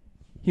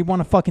 He'd want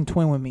to fucking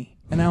twin with me,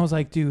 and I was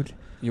like, dude.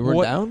 You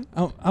weren't down?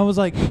 I was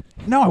like,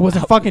 no, I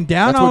wasn't fucking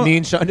down. That's what me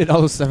and Sean did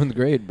all of 7th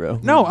grade, bro.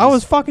 No, I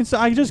was fucking.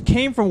 I just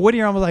came from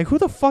Whittier. I was like, who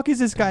the fuck is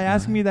this guy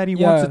asking me that he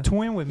wants to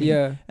twin with me?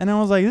 Yeah. And I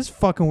was like, this is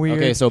fucking weird.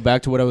 Okay, so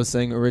back to what I was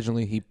saying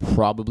originally. He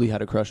probably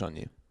had a crush on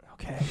you.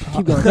 Okay.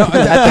 Keep going. At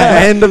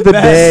the end of the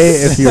day,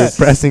 if you're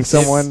pressing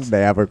someone,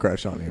 they have a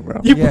crush on you,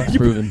 bro. Yeah.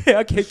 Proven.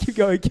 Okay, keep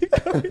going.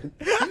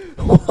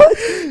 What?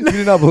 You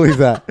do not believe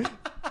that.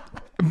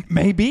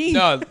 Maybe.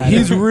 No,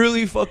 he's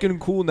really fucking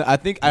cool.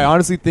 I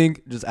honestly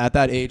think just at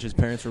that age, his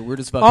parents were weird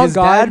as fuck. Oh, his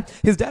God.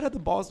 his dad had the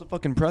balls to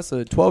fucking press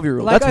a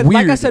 12-year-old. Like That's I, weird.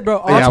 Like I said,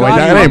 bro. Yeah, God, well,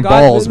 that oh ain't God,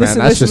 balls, man. listen,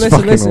 That's just listen,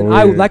 fucking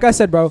weird. Like I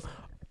said, bro.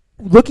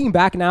 Looking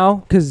back now,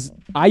 because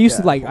I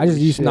used to I just holy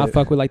used to not shit.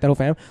 fuck with like that whole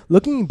fam.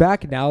 Looking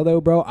back now, though,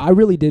 bro, I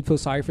really did feel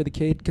sorry for the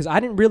kid because I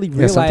didn't really Yeah,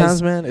 realize.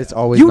 sometimes, man, it's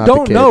always You not don't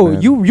the kid, know.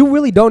 man. You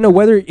really don't know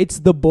whether it's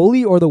the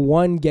bully or the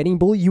one getting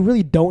bullied. You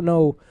really don't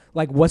know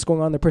like what's going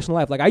on in their personal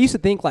life. Like I used to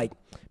think like,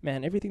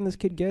 man, everything this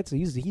kid gets,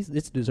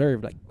 it's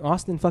deserved. Like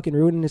Austin fucking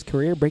ruining his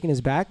career, breaking his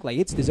back, like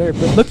it's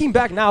deserved. But looking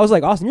back now, I was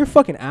like, Austin, you're a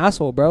fucking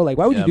asshole, bro. Like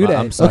why would you do that?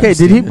 I'm sorry. Okay,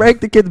 did he break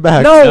the kid's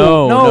back?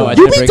 No, I you'd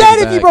didn't be break dead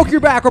his if you back. broke your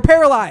back or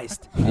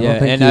paralyzed. Yeah,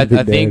 think and he'd be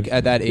I think dead.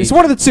 at that age, It's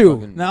one of the two.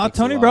 fucking Now takes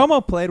a Tony lot.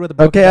 Romo played with a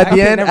broken Okay, at back.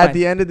 the end, never at mind.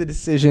 the end of the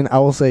decision, I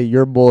will say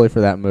you're bully for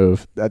that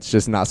move. That's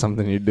just not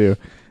something you do.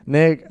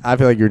 Nick, I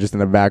feel like you're just in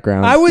the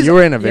background. You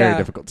were in a very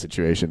difficult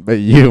situation, but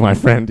you, my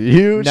friend,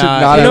 should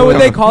not. You know what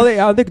have they come. call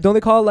it? Don't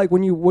they call it like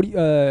when you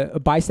a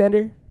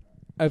bystander?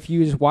 If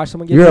you just watch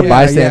someone get You're a bullied?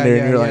 bystander,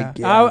 yeah, and you're yeah.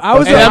 like, I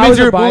was Hey, that I means was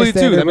you're a a bully too.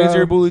 bystander, That means bro.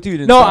 you're a bully too. You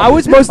didn't No, stop I it.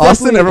 was most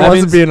Austin definitely. never That wants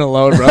to means- be in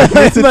alone, bro. He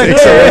needs to Like, take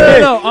no,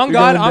 shit. on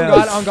God,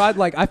 going on God.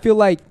 Like I feel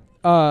like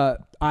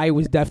I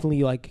was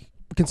definitely like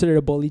considered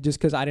a bully just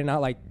because I did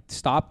not like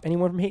stop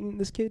anyone from hating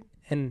this kid,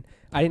 and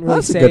I didn't really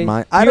That's a say. good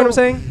mind. You know what I'm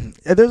saying?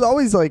 There's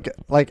always like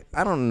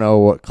I don't know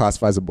what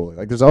classifies a bully.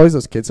 Like there's always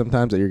those kids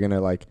sometimes that you're gonna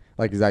like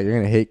is that you're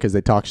gonna hate because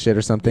they talk shit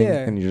or something, Yeah.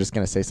 and you're just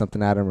gonna say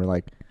something at them or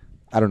like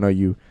I don't know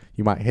you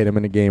might hit him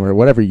in a game or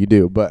whatever you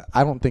do. But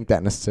I don't think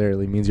that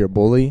necessarily means you're a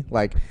bully.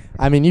 Like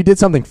I mean you did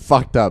something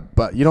fucked up,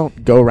 but you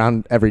don't go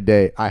around every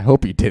day. I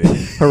hope you didn't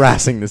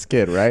harassing this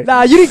kid, right?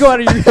 Nah, you didn't go out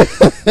of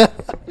your.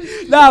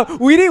 Nah,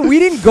 we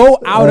didn't go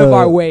out of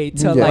our way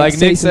to yeah. like Like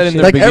say Nick some said in shit.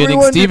 the Like, beginning,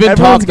 everyone- Steven everyone's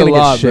talked a gonna get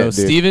lot, shit, bro. dude.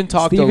 Steven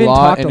talked a Steven lot,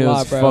 talked and a it lot,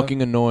 was bro.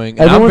 fucking annoying.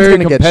 And I'm Everyone's very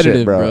gonna get competitive,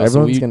 shit, bro. So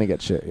Everyone's we- gonna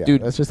get shit. Yeah,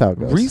 Dude, that's just how it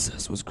goes.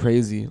 Recess was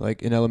crazy.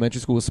 Like in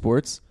elementary school with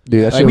sports,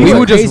 Dude, that like shit we was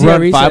would just crazy at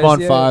run recess,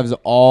 5-on-5s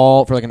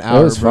all for like an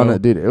hour. It was fun, bro.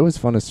 dude. It was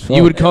fun as fuck.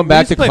 You would come We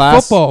back used to play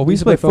class. Football. We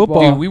used to play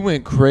football. Dude, we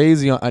went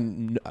crazy.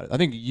 I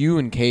think you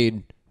and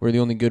Cade were the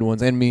only good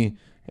ones, and me.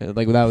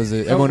 Like that was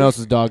it. Everyone else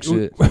was dog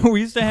shit.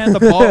 We used to hand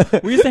the ball.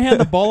 We used to hand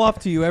the ball off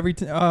to you every.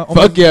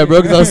 Fuck yeah,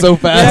 bro! Because I was so Yeah,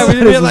 fast.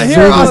 we'd be like,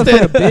 here,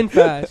 Austin. Been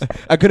fast.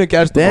 I couldn't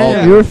catch the Damn,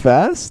 ball. you were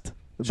fast.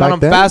 Sean, Back I'm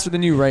then? faster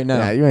than you right now.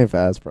 Yeah, you ain't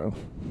fast, bro.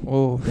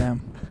 Oh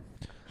damn!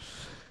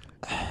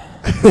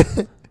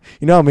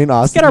 You know what I mean?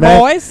 Austin. Get our man,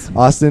 boys.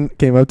 Austin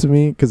came up to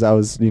me because I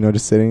was,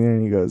 just sitting there,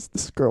 and he goes,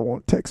 "This girl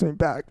won't text me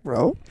back,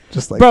 bro."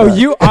 Just like Bro, that.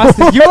 you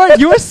Austin,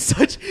 you are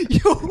such you.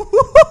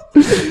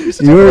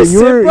 You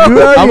were I'm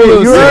a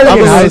little sick. already I'm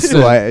in a high little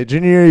school.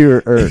 Junior year, you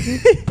were or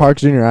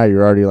Parks Junior High. You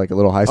were already like a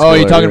little high school. Oh,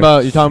 you're talking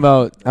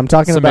about I'm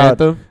talking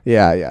Samantha? about.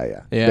 Yeah.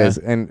 Yeah.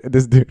 And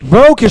this dude.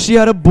 Bro, because she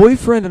had a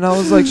boyfriend, and I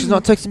was like, she's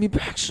not texting me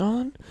back,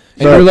 Sean.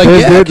 And Bro, you're like,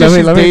 this yeah, dude, 'cause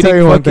let me she's tell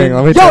you one dating thing.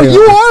 Let me Yo, tell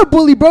you are a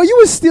bully, bro. You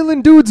was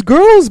stealing dudes'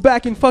 girls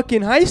back in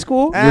fucking high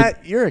school.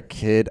 You're a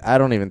kid. I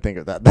don't even think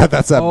of that.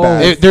 That's that Oh.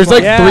 bad. There's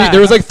like Yeah. three. There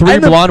was like three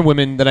And the- blonde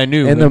women that I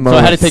knew, and the so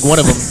I had to most- take one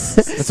of them.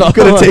 That's all.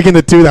 Could have taken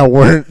the two that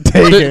weren't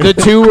taken. the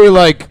two were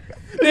like,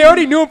 They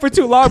already knew him for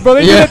too long, bro.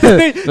 They Yeah. knew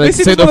that they Like,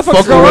 see stay this the motherfucker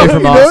fuck grow away up. You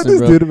from know what Austin,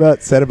 this bro.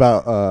 dude said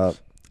about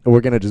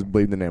we're gonna just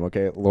bleep the name,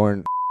 okay?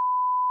 Lauren.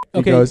 He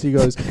Okay. goes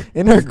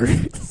in our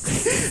group.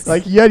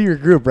 Like you had your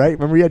group, right?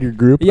 Remember you had your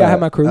group? Yeah, I had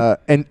my crew.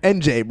 And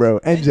NJ, bro.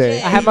 NJ.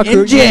 I had my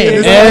crew.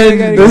 NJ.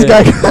 And this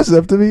guy comes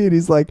up to me and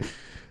he's like,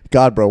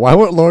 "God, bro, why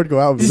won't Lauren go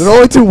out with me? There are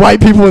only two white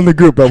people in the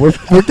group, bro.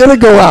 We're gonna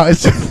go out."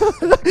 It's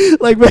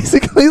just like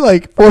basically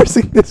like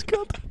forcing this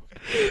girl.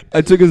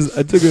 I took a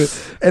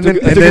And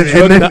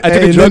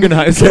drug in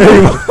high school.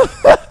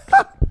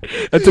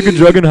 I took a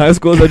drug in high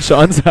school. I was at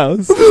Sean's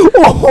house.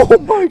 Oh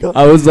my god.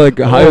 I was like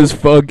high as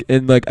fuck,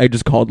 and like I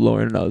just called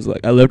Lauren, and I was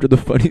like, I left her the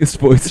funniest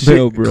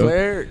voicemail,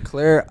 bro.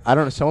 Claire, I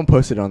don't know. Someone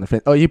posted it on the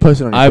fin. Oh, you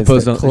posted it on your I Finsta.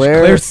 posted on-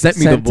 Claire sent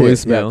me the it. Yeah,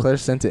 voicemail. Claire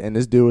sent it, and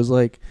this dude was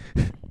like,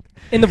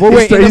 In the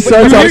voice. He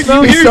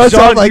starts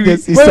off like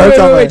this. He starts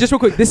off Wait, like just real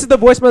quick. This is the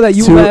voicemail that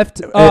you Two-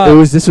 left.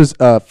 This was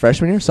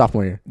freshman year,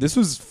 sophomore year. This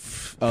was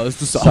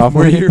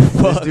sophomore year.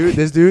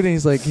 This dude, and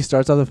he's like, he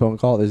starts off the phone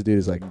call. This dude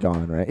is like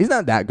gone, right? He's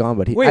not that gone,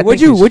 but he. Wait,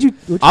 what'd you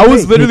I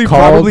was say? literally He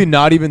called- probably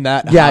not even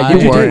that. Yeah, high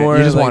you weren't. anymore,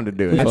 You just like- wanted to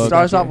do it. It Okay.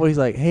 starts off where he's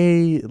like,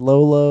 "Hey,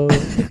 Lolo."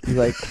 He's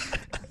like,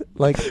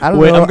 I don't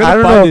Wait, know. I'm gonna I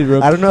don't find know. it,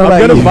 bro. I don't know I'm about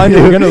gonna you. find it.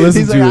 We're gonna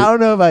listen He's to like, it. I don't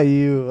know about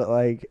you, but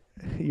like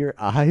your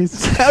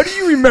eyes. How do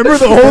you remember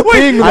the whole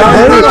thing? I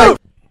heard it like,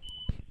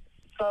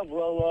 What's up,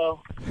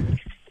 Lolo?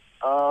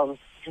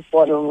 Just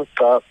wondering what's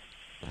up.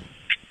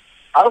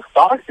 How's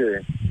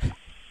soccer?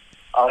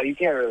 Oh, you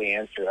can't really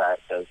answer that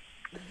because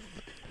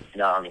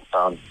you're not on the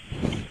phone.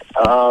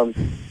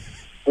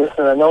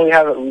 Listen, I know we've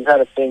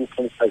had a thing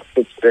since like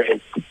 6th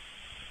grade.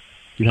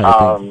 you had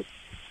a thing.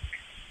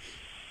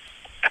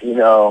 You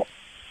know,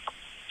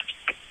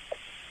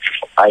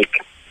 like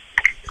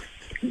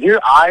your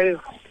eyes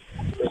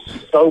are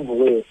so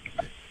blue.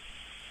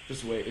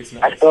 Just wait. It's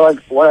I feel like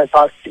when I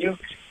talk to you,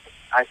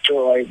 I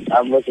feel like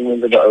I'm looking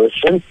into the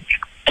ocean.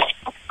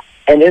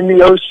 And in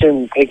the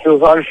ocean, it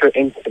goes on for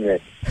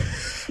infinite.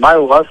 My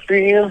love for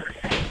you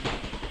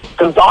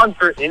goes on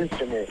for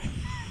infinite.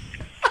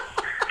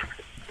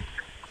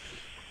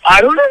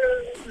 I don't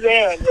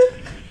understand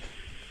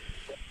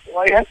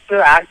why you have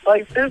to act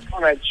like this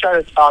when I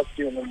try to talk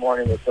to you in the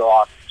morning with the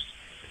office.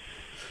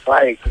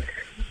 Like,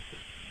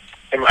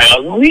 am I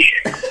ugly?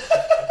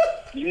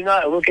 Do you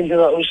not look into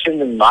the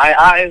ocean in my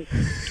eyes?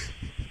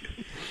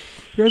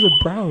 You guys are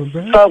brown,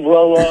 bro. What's up,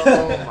 Lolo?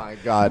 Oh my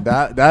god,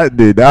 that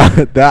dude,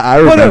 that I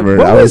remember.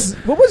 What That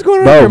was going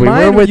on Bro, in your we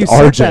mind were when with you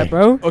said RJ. that,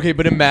 bro? Okay,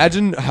 but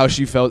imagine how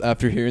she felt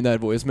after hearing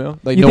that voicemail.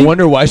 Like, You no think-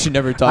 wonder why she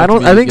never talked I to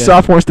don't. me I think again.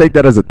 sophomores take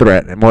that as a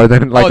threat more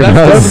than like. Oh, that's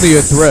another- definitely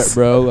a threat,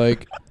 bro.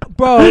 Like,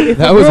 Bro, if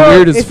That a was girl,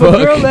 weird as if fuck.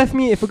 a girl left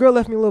me a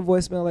little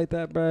voicemail like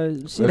that, bro,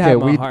 she'd Okay, have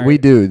my heart. we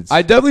dudes.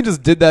 I definitely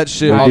just did that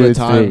shit We all the dudes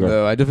time, too.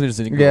 though. I definitely just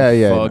didn't. yeah,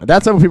 yeah. Fuck.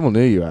 That's what people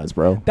knew you as,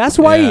 bro. That's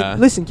why. Yeah.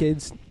 Listen,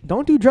 kids,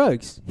 don't do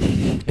drugs.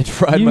 It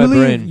fried you my leave,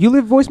 brain. You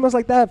live voicemails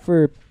like that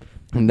for.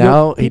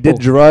 Now he did people.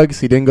 drugs.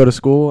 He didn't go to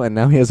school, and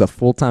now he has a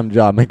full-time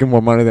job, making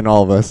more money than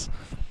all of us.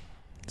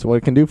 That's what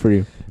it can do for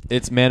you.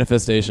 It's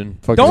manifestation.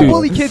 Fuck Don't you.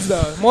 bully kids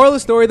though. Moral of the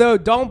story though,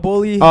 don't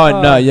bully.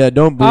 Oh no, yeah,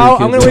 don't bully. I'm kids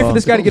gonna at wait all. for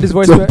this guy to get his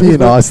voice. Don't be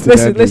an Austin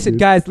Listen, Andrews, listen, dude.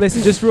 guys,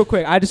 listen. Just real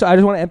quick, I just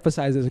want to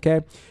emphasize this, okay?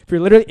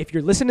 If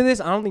you're listening to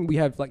this, I don't think we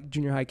have like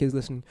junior high kids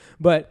listening,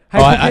 but high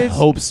Oh, school I kids.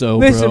 hope so.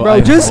 Listen, bro.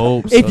 I Just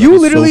hope so. if you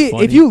That'd be so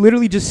if funny. you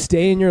literally just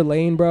stay in your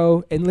lane,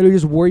 bro, and literally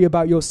just worry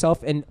about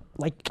yourself and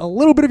like a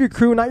little bit of your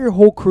crew, not your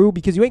whole crew,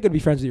 because you ain't gonna be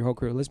friends with your whole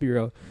crew. Let's be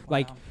real.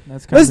 Like,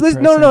 That's kind let's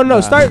no. Nah.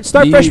 Start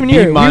Be- freshman be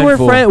year. We weren't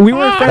mindful. friends. We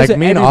weren't friends Like with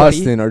me and everybody.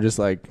 Austin are just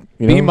like,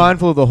 you know, Be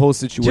mindful of the whole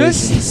situation.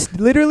 Just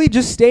literally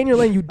just stay in your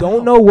lane. You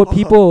don't know what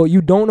people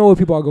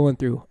are going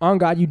through. On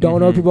God, you don't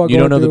know what people are You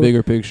going don't know through. the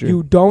bigger picture.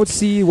 You don't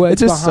see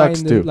what's It just behind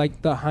sucks, the too.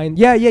 like behind.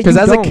 Yeah. because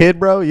you as a don't. kid,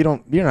 bro, you're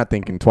not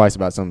thinking twice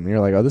about something. You're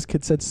like, oh, this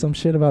kid said some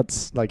shit about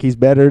like he's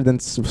better than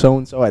so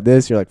and so at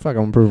this. You're like, fuck,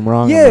 I'm gonna prove him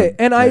wrong. Yeah, I'm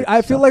and gonna-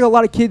 I feel so- like a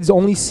lot of kids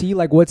only see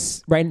like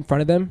what's right in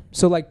front of them.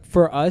 So like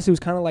for us, it was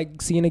kind of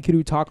like seeing a kid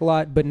who talk a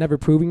lot but never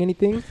proving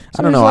anything. So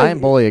I don't it's know. like- I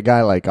ain't bully a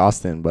guy like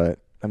Austin, but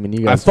I mean,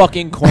 you I guys.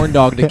 fucking corn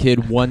dogged a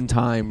kid one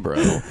time, bro.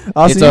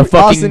 Austin, it's a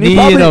fucking knee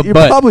in a you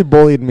butt. probably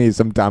bullied me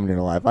sometime in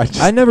your life.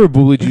 I never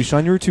bullied you,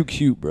 Sean. You were too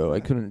cute, bro. I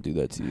couldn't do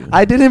that to you.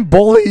 I didn't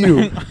bully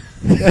you.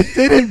 I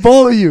didn't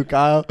bully you,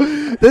 Kyle.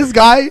 This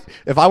guy,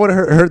 if I would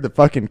have heard the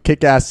fucking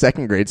kick-ass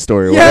second grade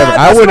story or Yeah, whatever,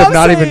 I that's would what have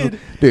not I'm even.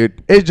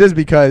 Dude, it's just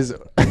because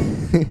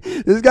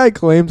this guy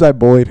claims I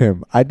bullied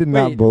him. I did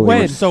not Wait, bully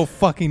when? him. So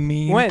fucking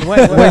mean. When?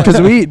 Because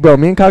me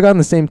and Kyle got on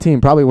the same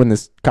team. Probably when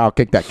this Kyle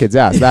kicked that kid's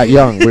ass. That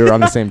young, we were on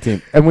the same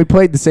team, and we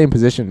played the same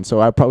position. So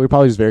we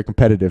probably was very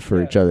competitive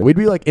for each other. We'd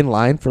be like in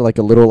line for like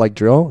a little like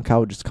drill. And Kyle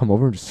would just come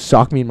over and just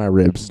sock me in my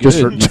ribs. Good.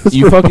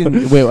 You for fucking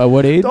fun. wait. At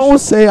what age? Don't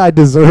say I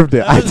deserved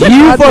it.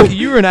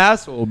 You're an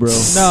asshole, bro.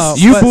 No,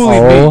 you but-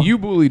 bullied Oh. me. You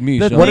bullied me.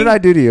 The Sean. What did I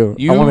do to you?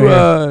 You, I wanna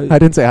hear. I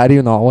didn't say hi to you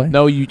in the hallway.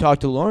 No, you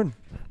talked to Lauren.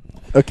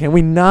 Can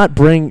we not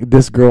bring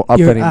this girl up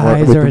anymore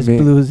with me?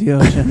 as the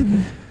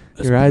ocean.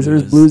 Your eyes are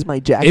as blue as my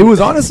jacket. It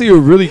was honestly a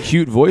really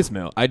cute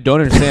voicemail. I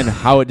don't understand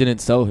how it didn't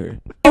sell her.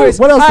 Anyways,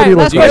 What else all did he right,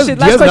 last look Do you guys, question.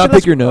 do you Last guys not question.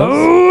 pick your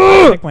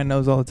nose? I pick my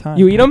nose all the time.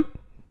 You eat them?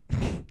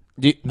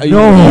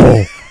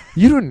 No,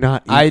 you do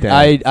not eat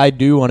that. I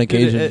do on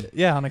occasion.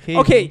 Yeah, on occasion.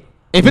 Okay.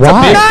 If it's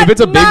Why? a big, if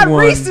it's a big not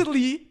one,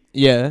 recently.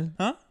 yeah.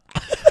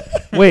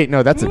 Wait,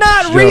 no, that's a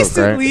Not joke,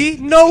 recently.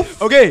 Right? No.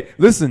 Okay,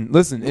 listen.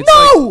 It's like,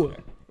 No.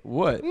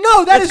 what?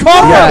 No, that is It's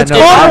called- wrong. Yeah, It's no,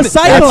 called that's-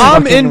 recycling. If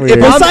I'm fucking in, weird.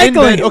 if I'm in Recycling.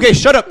 bed, okay,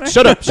 shut up.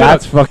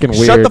 That's fucking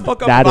weird. Shut the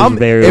fuck up. That if is I'm,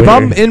 very if weird.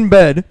 I'm in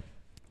bed,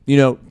 you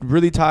know,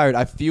 really tired,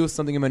 I feel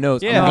something in my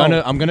nose. Yeah.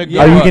 I'm gonna go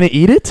Are you up. gonna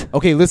eat it?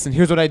 Okay, listen.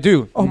 Here's what I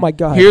do. Oh my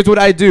god. Here's what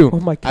I do. Oh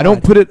my I don't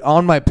God. put it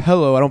on my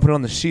pillow. I don't put it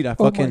on the sheet. I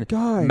Oh my fucking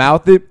God.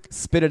 mouth it,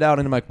 spit it out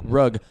into my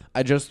rug.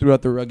 I just threw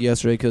out the rug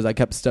yesterday because I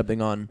kept stepping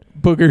on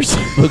boogers.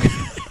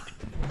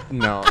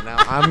 No. Now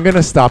I'm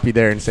gonna stop you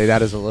there and say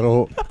that is a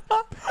little.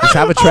 Just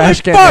have a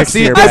trash can fuck? next to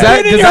See, your does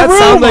bed. that room,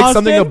 sound like Austin.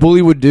 something a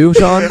bully would do,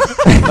 Sean?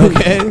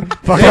 Okay.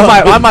 Fuck,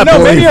 I might No,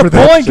 bully maybe you you're for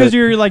that bullying shit. because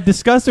you're like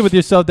disgusted with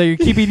yourself that you're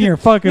keeping your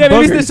fucking Yeah,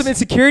 maybe boogers. there's some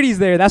insecurities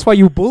there. That's why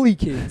you bully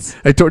kids.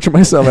 I torture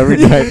myself every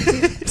night.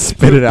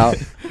 Spit it out.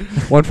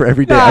 One for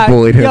every day I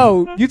bullied him.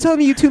 Yo, you telling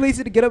me you too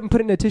lazy to get up and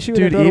put in a tissue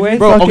Dude, and throw it away? even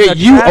Bro, fucking okay, a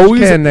you trash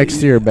always can next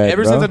to your bed,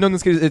 Ever bro. since I've known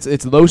this kid,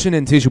 it's lotion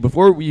and tissue.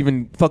 Before we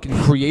even fucking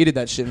created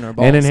that shit in our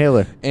balls. And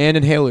inhaler. And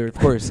inhaler, of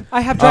course.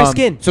 I have dry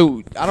skin.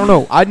 So I don't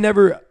know. I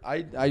grew up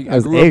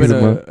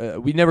eczema.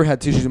 in we never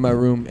had tissues in my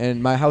room,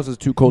 and my house is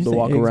too cold You to say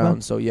walk eczema?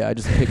 around. So yeah, I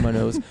just pick my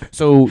nose.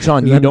 So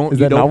Sean, Is you that- don't is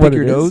that not pick what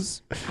your it is?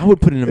 nose. I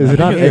would put it in. Is it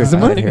not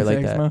eczema? I hair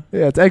like that.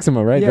 Yeah, it's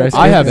eczema, right? Yeah, Dry I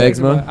skin? have it's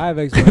eczema. I have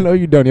eczema. No,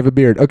 you don't. You have a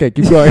beard. Okay,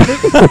 keep going.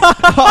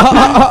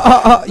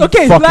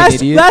 Okay, fucking last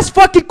idiot. last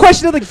fucking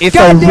question of the It's a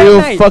goddamn real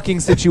night. fucking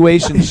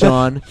situation,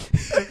 Sean.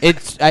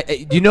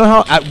 You know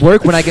how at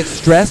work when I get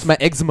stressed, my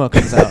eczema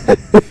comes out.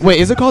 Wait,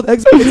 is it called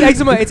eczema? It's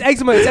eczema. It's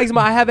eczema. It's eczema.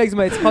 I have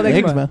eczema. It's called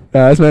eczema.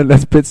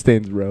 That's pit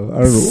stains, bro.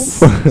 I don't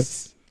know.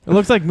 It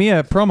looks like me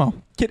at promo.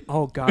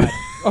 Oh god.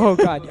 Oh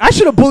god. I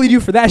should have bullied you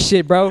for that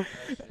shit, bro.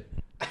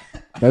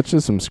 That's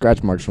just some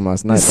scratch marks from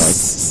last night,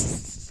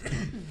 dog.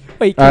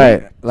 Wait. All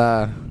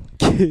right.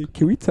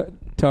 Can we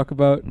talk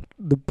about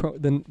the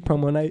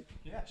promo night?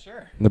 Yeah,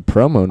 sure. The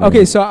promo night.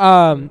 Okay,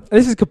 so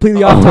this is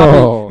completely off topic.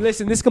 Oh.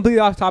 Listen, this is completely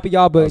off topic,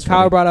 y'all. But That's Kyle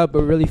funny. brought up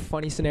a really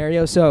funny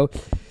scenario. So,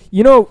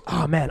 you know,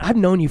 oh man, I've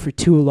known you for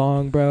too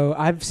long, bro.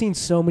 I've seen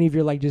so many of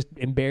your like just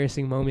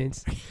embarrassing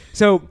moments.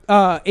 So,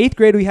 8th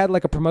grade, we had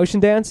like a promotion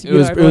dance. It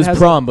was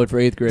prom, but for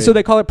 8th grade. So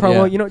they call it promo.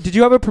 Yeah. You know, did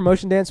you have a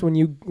promotion dance when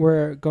you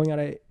were going out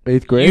of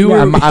 8th grade. You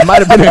Yeah, were- I might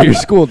have been at your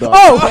school, dog.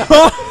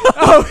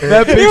 Oh,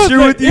 that picture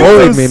with you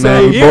bullied was me, so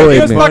man. He, You bullied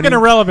he was me. fucking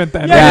irrelevant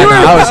then. Yeah, Yeah, you no,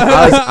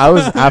 were- I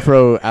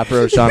was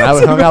Afro Sean. I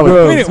was hung out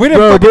with We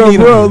didn't fucking need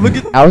him. Look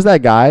at I was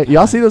that guy.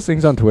 Y'all see those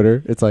things on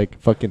Twitter? It's like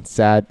fucking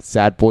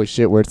sad boy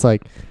shit where it's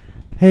like,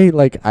 hey,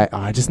 like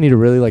I just need to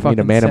really like meet a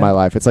Fucking man in sad. my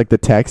life. It's like the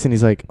text and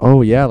he's like,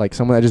 oh yeah, like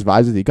someone that just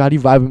vibes with you. God, you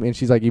vibe with me. And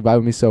she's like, you vibe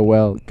with me so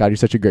well. God, you're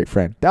such a great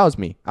friend. That was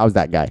me. I was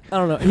that guy. I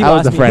don't know. He I was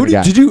lost the me. friend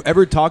guy. did you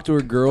ever talk to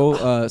a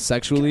girl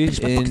sexually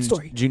Finish my fucking in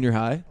story. junior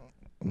high?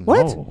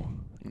 What? No.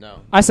 No.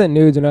 I sent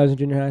nudes when I was in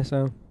junior high.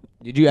 So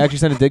Did you actually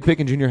send a dick pic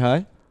in junior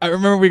high? I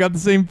remember we got the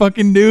same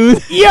fucking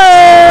news.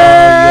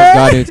 yeah.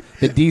 God, nudes.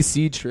 The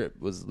DC trip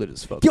was lit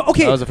as fuck. Yo,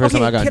 okay, That was the first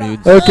okay, time I got can I-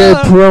 nudes. Okay,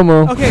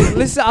 promo. Okay,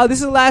 this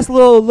is the last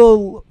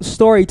little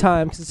story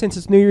time because since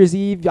it's New Year's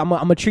Eve, I'm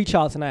gonna treat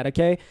y'all tonight.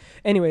 Okay.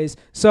 Anyways,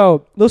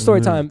 so little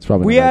story time. It's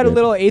probably We not had a good.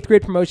 little 8th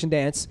grade promotion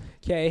dance.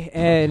 Okay,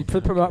 and for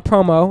the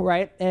promo,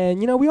 right? And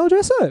you know we all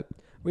dress up.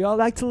 We all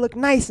like to look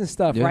nice and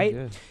stuff, Yeah, right?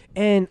 yeah.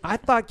 And I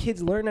thought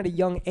kids learn at a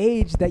young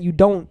age that you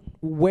don't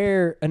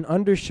wear an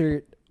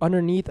undershirt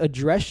underneath a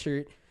dress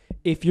shirt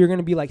if you're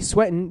gonna be like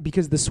sweating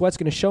because the sweat's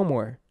gonna show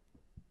more.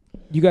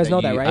 You guys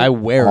know that, right? I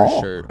wear a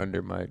Oh. shirt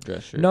under my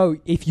dress shirt. No,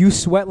 if you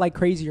sweat like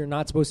crazy, you're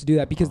not supposed to do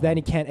that because then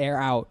it can't air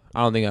out.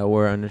 I don't think I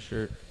wore an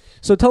undershirt.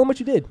 So tell them what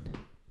you did.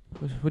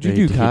 What'd Yeah,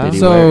 you he do, did- Kyle? he did.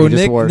 So He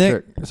just Nick, wore a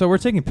shirt. so we're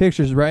taking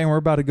pictures, right? And we're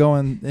about to go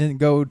and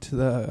go to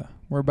the.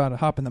 We're about to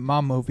hop in the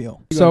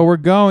Mom-mobile. So we're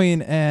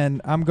going, and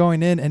I'm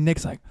going in, and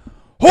Nick's like,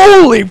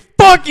 "Holy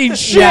fucking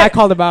shit!" Yeah, I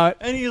called about.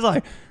 And he's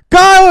like,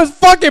 Kyle has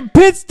fucking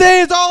pit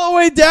stains all the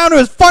way down to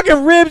his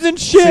fucking ribs and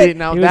shit. See,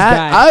 now He was that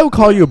bad. I would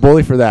call you a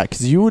bully for that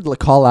because you would like,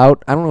 call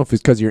out. I don't know if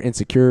it's because you're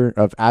insecure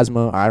of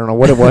asthma. Or I don't know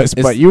what it was,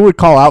 It's- but you would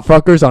call out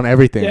fuckers on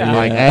everything. Yeah.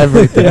 Like Yeah.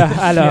 everything. Yeah,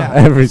 I know. Yeah.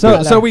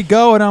 Everything. So we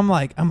go, and I'm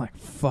like,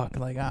 fuck,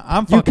 like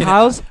I'm You fucking.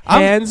 Kyle's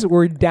I'm- hands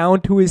were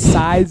down to his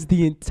sides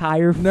the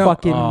entire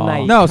fucking Oh.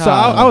 night. No, so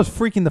Kyle. I was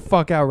freaking the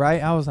fuck out,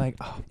 right? I was like,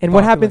 oh, And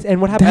what fuck, happens? like-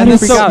 And what happens? And when you then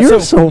freak so- out? you're so-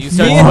 so You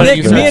start Me and sweating- Nick,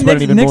 you start me and sweating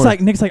Nick's, even Nick's more.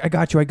 like, Nick's like,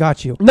 I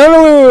got you.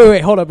 No,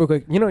 wait. Hold up, real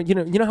quick. You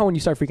know how when you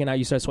start freaking out,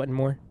 you start sweating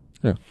more.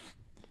 Yeah.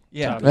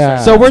 Yeah.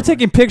 So we're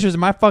taking pictures, and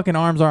my fucking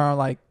arms are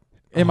like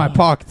in my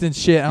pockets and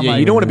shit. I'm Yeah, like,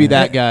 you don't want to be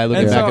that guy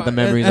looking and back so- at the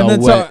memories and all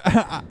then wet.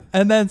 So,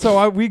 and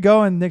then we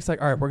go, and Nick's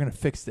like, all right, we're gonna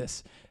fix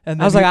this. And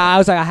then I was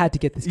like, I had to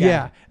get this guy.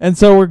 yeah. And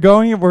so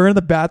we're in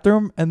the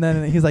bathroom, and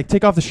then he's like,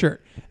 take off the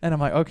shirt. And I'm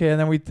like, okay. And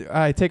then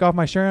I take off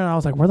my shirt, and I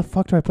was like, where the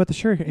fuck do I put the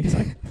shirt? And he's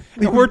like,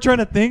 and we're trying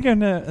to think,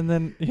 and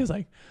then he's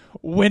like,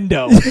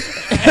 window. And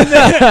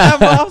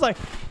then I was like,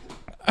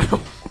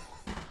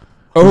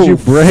 Did you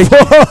break?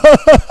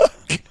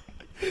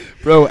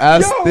 Bro,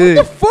 ass thick.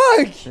 What the fuck?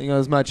 I think that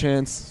was my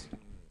chance.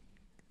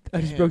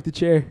 I just broke the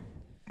chair.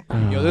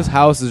 Yo, this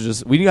house is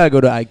just. We gotta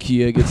go to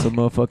IKEA get some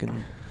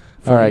motherfucking.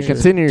 All right,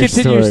 continue your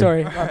Continue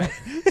story. your story. All right.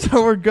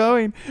 so we're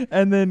going,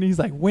 and then he's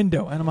like,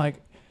 window. And I'm like,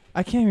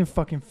 I can't even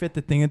fucking fit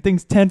the thing. The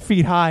thing's 10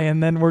 feet high.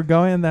 And then we're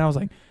going, and then I was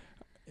like,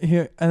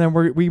 here. And then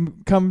we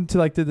come to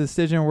like the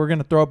decision, we're going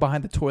to throw it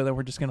behind the toilet.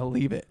 We're just going to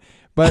leave it.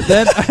 But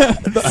then,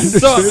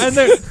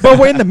 but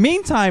in the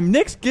meantime,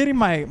 Nick's getting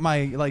my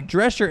like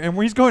dress shirt, and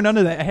he's going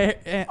under the hair.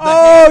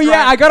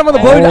 I got him on the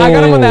blow. I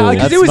got him on that.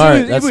 That's It was smart.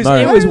 it That's was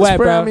smart. it was wet,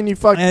 bro. I mean, you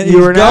fucked. And You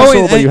were an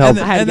asshole, but you helped.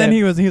 And then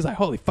he was like,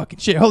 holy fucking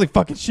shit.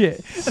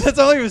 And that's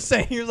all he was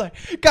saying. He was like,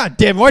 God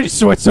damn, why'd you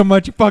sweat so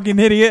much, you fucking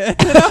idiot?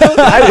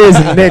 That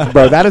is Nick,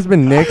 bro. That has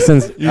been Nick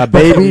since a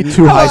baby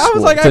to high school. I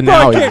was like, to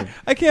now.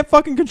 I can't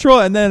fucking control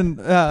it. And then,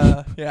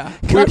 yeah.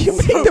 God, you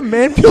make the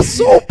man feel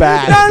so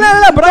bad.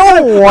 No. But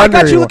I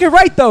got you you- looking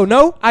right though.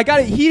 No, I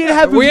got it. He didn't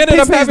have. We ended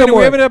no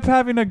up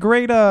having a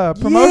great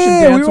promotion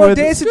Yeah, dance. we were with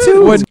dancing Dude,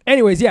 too. when-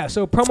 Anyways, yeah.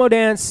 So promo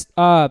dance.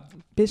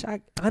 Bitch,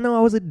 I know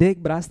I was a dick,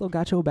 but I still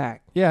got your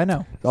back. Yeah, I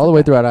know. All the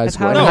way throughout high That's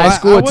school. how In it is. high No,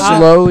 school, I it wasn't-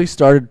 slowly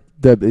started.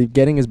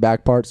 Getting his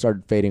back part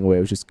started fading away. It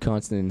was just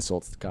constant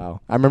insults to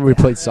Kyle. I remember we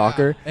played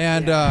soccer.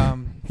 And He got Kyle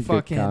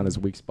on fucking his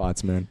weak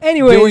spots, man. doing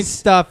Anyways,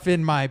 stuff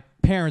in my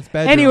parents'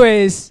 bedroom.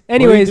 anyways, What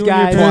are you doing in your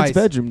guys. parents'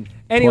 Twice. bedroom?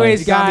 Anyways,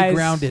 You got me guys.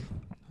 grounded.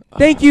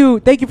 Thank you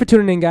for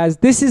tuning in, guys.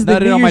 This is the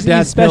Nutted New on my Year's Eve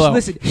dad's special. pillow.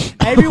 Listen,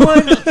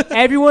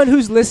 everyone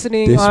who's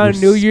listening on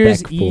New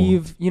Year's Disrespectful.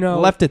 Eve,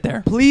 Left it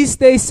there. please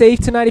stay safe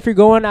tonight. If you're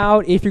going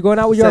out, with your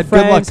Said, friends,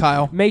 good luck,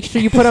 Kyle. make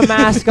sure you put a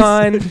mask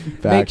on. Make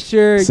Facts.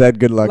 sure, Said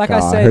good luck, like I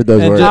Kyle. I said, heard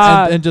those and words.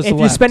 just- and just if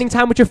you're left. spending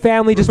time with your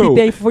family, just be Bro,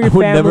 thankful for I your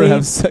would family. never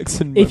have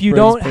sex in my If you friend's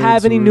don't have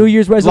parents' any room. New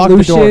Year's Lock the door.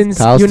 resolutions,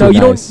 Kyle's you too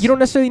don't nice. you don't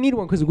necessarily need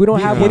one because we don't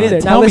have He one either.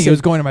 didn't Now tell me he listen,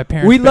 was going to my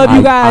parents' we love bedroom.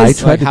 you guys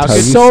I tried to tell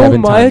you so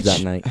 7 much. times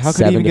that night. How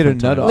could he even get a 7 nut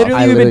different off? times.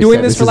 Literally, I we've been literally doing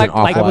said this for is an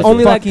like awful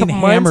only idea. like a couple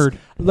Fucking months. hammered.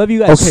 Love you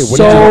guys Okay, what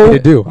so did you want me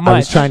to do? I much.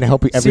 was trying to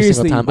help you every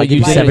Seriously, single time. I but gave you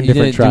you 7 didn't- different you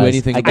didn't do tries.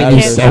 anything I about gave you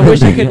it. I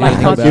wish I 7 could like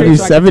I concentrate gave you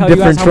so I could 7 tell you guys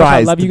different how much I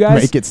tries love you to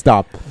guys. make it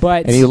stop.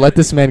 But And you let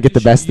this man get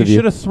the best of You you.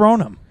 should have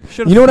thrown him.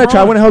 You know what I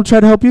tried when I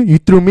tried to help you? You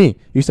threw me.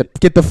 You said,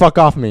 get the fuck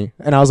off me.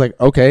 And I was like,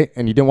 okay.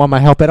 And you didn't want my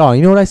help at all.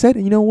 You know what I said?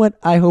 You know what?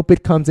 I hope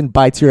it comes and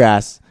bites your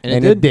ass.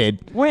 And it did.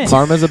 When?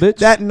 Karma's a bitch.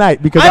 That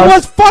night. Because I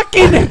was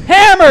fucking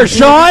hammered,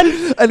 Sean.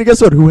 And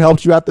guess what? Who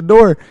helped you out the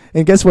door?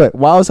 And guess what?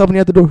 While I was helping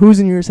you out the door, who's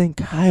in your ear saying,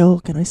 Kyle,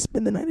 can I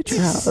spend the night at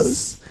your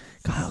house?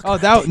 Kyle. Oh,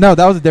 that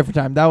was a different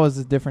time. That was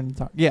a different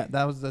time. Yeah,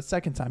 that was the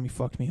second time you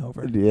fucked me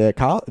over. Yeah,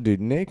 Kyle,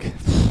 dude, Nick.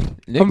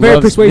 Nick I'm very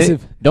loves-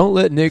 persuasive. Nick- don't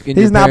let Nick in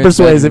He's your not parents'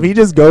 persuasive. bedroom. He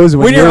just goes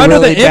when, When you're under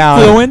really the down.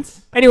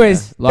 influence.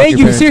 anyways, Lock thank your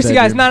you. parents' Seriously,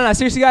 guys. bedroom. No.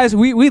 Seriously, guys.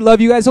 We love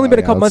you guys. It's only been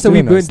a yeah, couple months let's that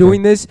we've do been nice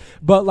doing this,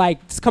 but like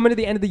it's coming to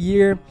the end of the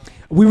year.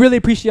 We really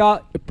appreciate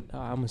y'all.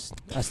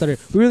 I stuttered.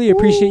 We really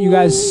appreciate you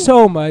guys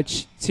so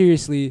much.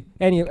 Seriously.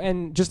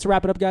 And just to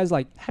wrap it up, guys,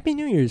 like Happy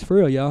New Year's for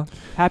real, y'all.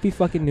 Happy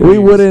fucking New Year's.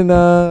 We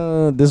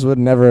wouldn't, this would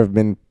never have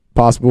been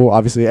possible.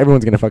 Obviously,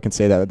 everyone's going to fucking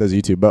say that does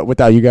YouTube, but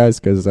without you guys,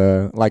 because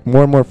like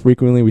more and more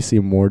frequently, we see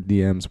more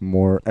DMs,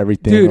 more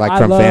everything, Dude, like I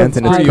from love- fans,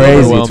 and it's I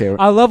crazy love- too.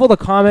 I love all the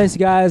comments,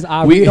 guys.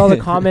 I We- read all the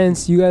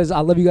comments. You guys, I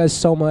love you guys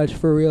so much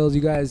for reals.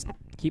 You guys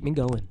keep me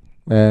going.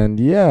 And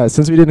yeah,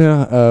 since we didn't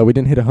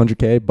hit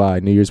 100K by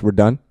New Year's, we're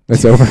done.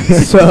 It's over.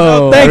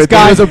 So Thanks,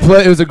 guys. It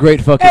was a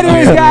great fucking.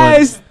 Anyways, year, everyone.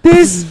 guys,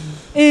 this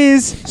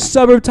is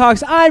Suburb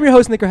Talks. I'm your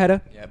host, Nick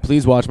Rajeda. Yeah,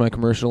 please watch my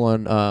commercial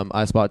on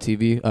iSpot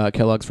TV.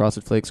 Kellogg's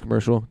Frosted Flakes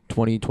commercial,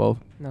 2012.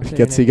 No, say he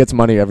your name. gets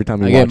money every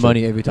time you I watch get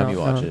money every time No, you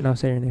watch no, it. No,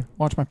 say your name.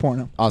 Watch my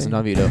porno. Awesome,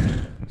 Don Vito.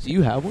 So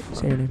you have one?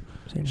 Say your name.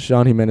 Say your it. name.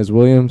 Sean Jimenez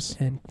Williams.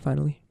 And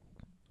finally,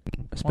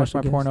 a Watch special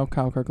my guest. porno,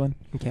 Kyle Kirkland.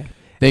 Okay.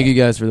 Thank you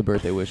guys for the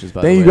birthday wishes.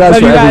 By Thank the you way. guys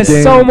Love for you guys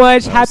everything. so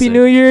much. That was Happy sick.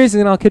 New Year's,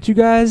 and I'll catch you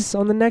guys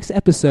on the next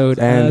episode.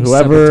 And of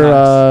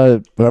Suburb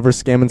Talks.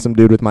 whoever's scamming some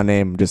dude with my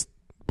name, just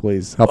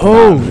please help him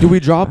Oh, out. do we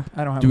drop?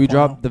 I don't have. Do a we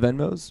porno. drop the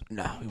Venmos?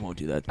 No, we won't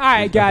do that. All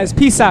right, guys.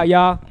 Peace out,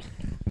 y'all.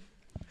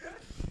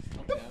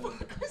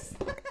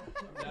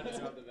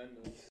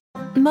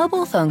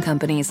 Mobile phone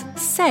companies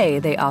say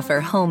they offer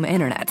home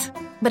internet.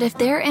 But if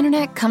their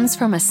internet comes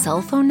from a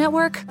cell phone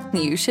network,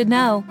 you should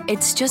know.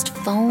 It's just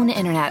phone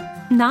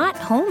internet, not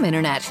home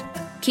internet.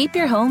 Keep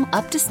your home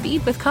up to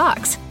speed with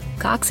Cox.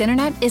 Cox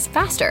internet is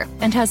faster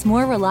and has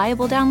more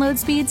reliable download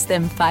speeds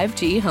than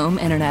 5G home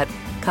internet.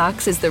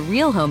 Cox is the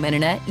real home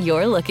internet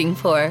you're looking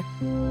for.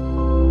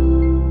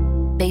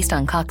 Based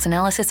on Cox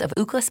analysis of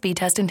Ookla speed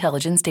test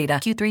intelligence data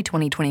Q3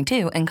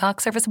 2022 and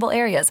Cox serviceable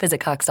areas, visit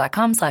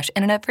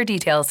cox.com/internet for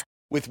details.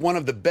 With one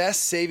of the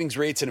best savings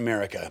rates in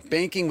America,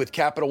 banking with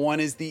Capital One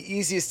is the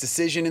easiest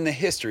decision in the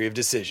history of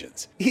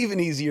decisions. Even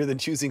easier than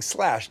choosing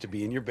Slash to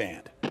be in your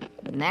band.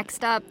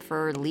 Next up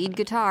for lead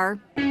guitar.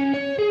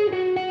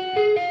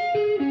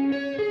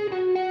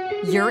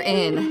 You're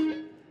in.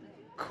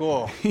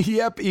 Cool.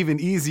 Yep, even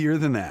easier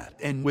than that.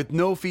 And with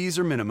no fees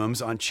or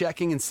minimums on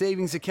checking and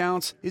savings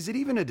accounts, is it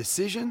even a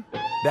decision?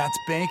 That's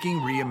banking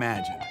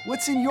reimagined.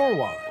 What's in your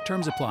wallet?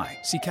 Terms apply.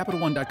 See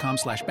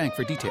CapitalOne.com/bank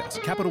for details.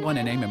 Capital One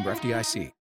NA, member FDIC.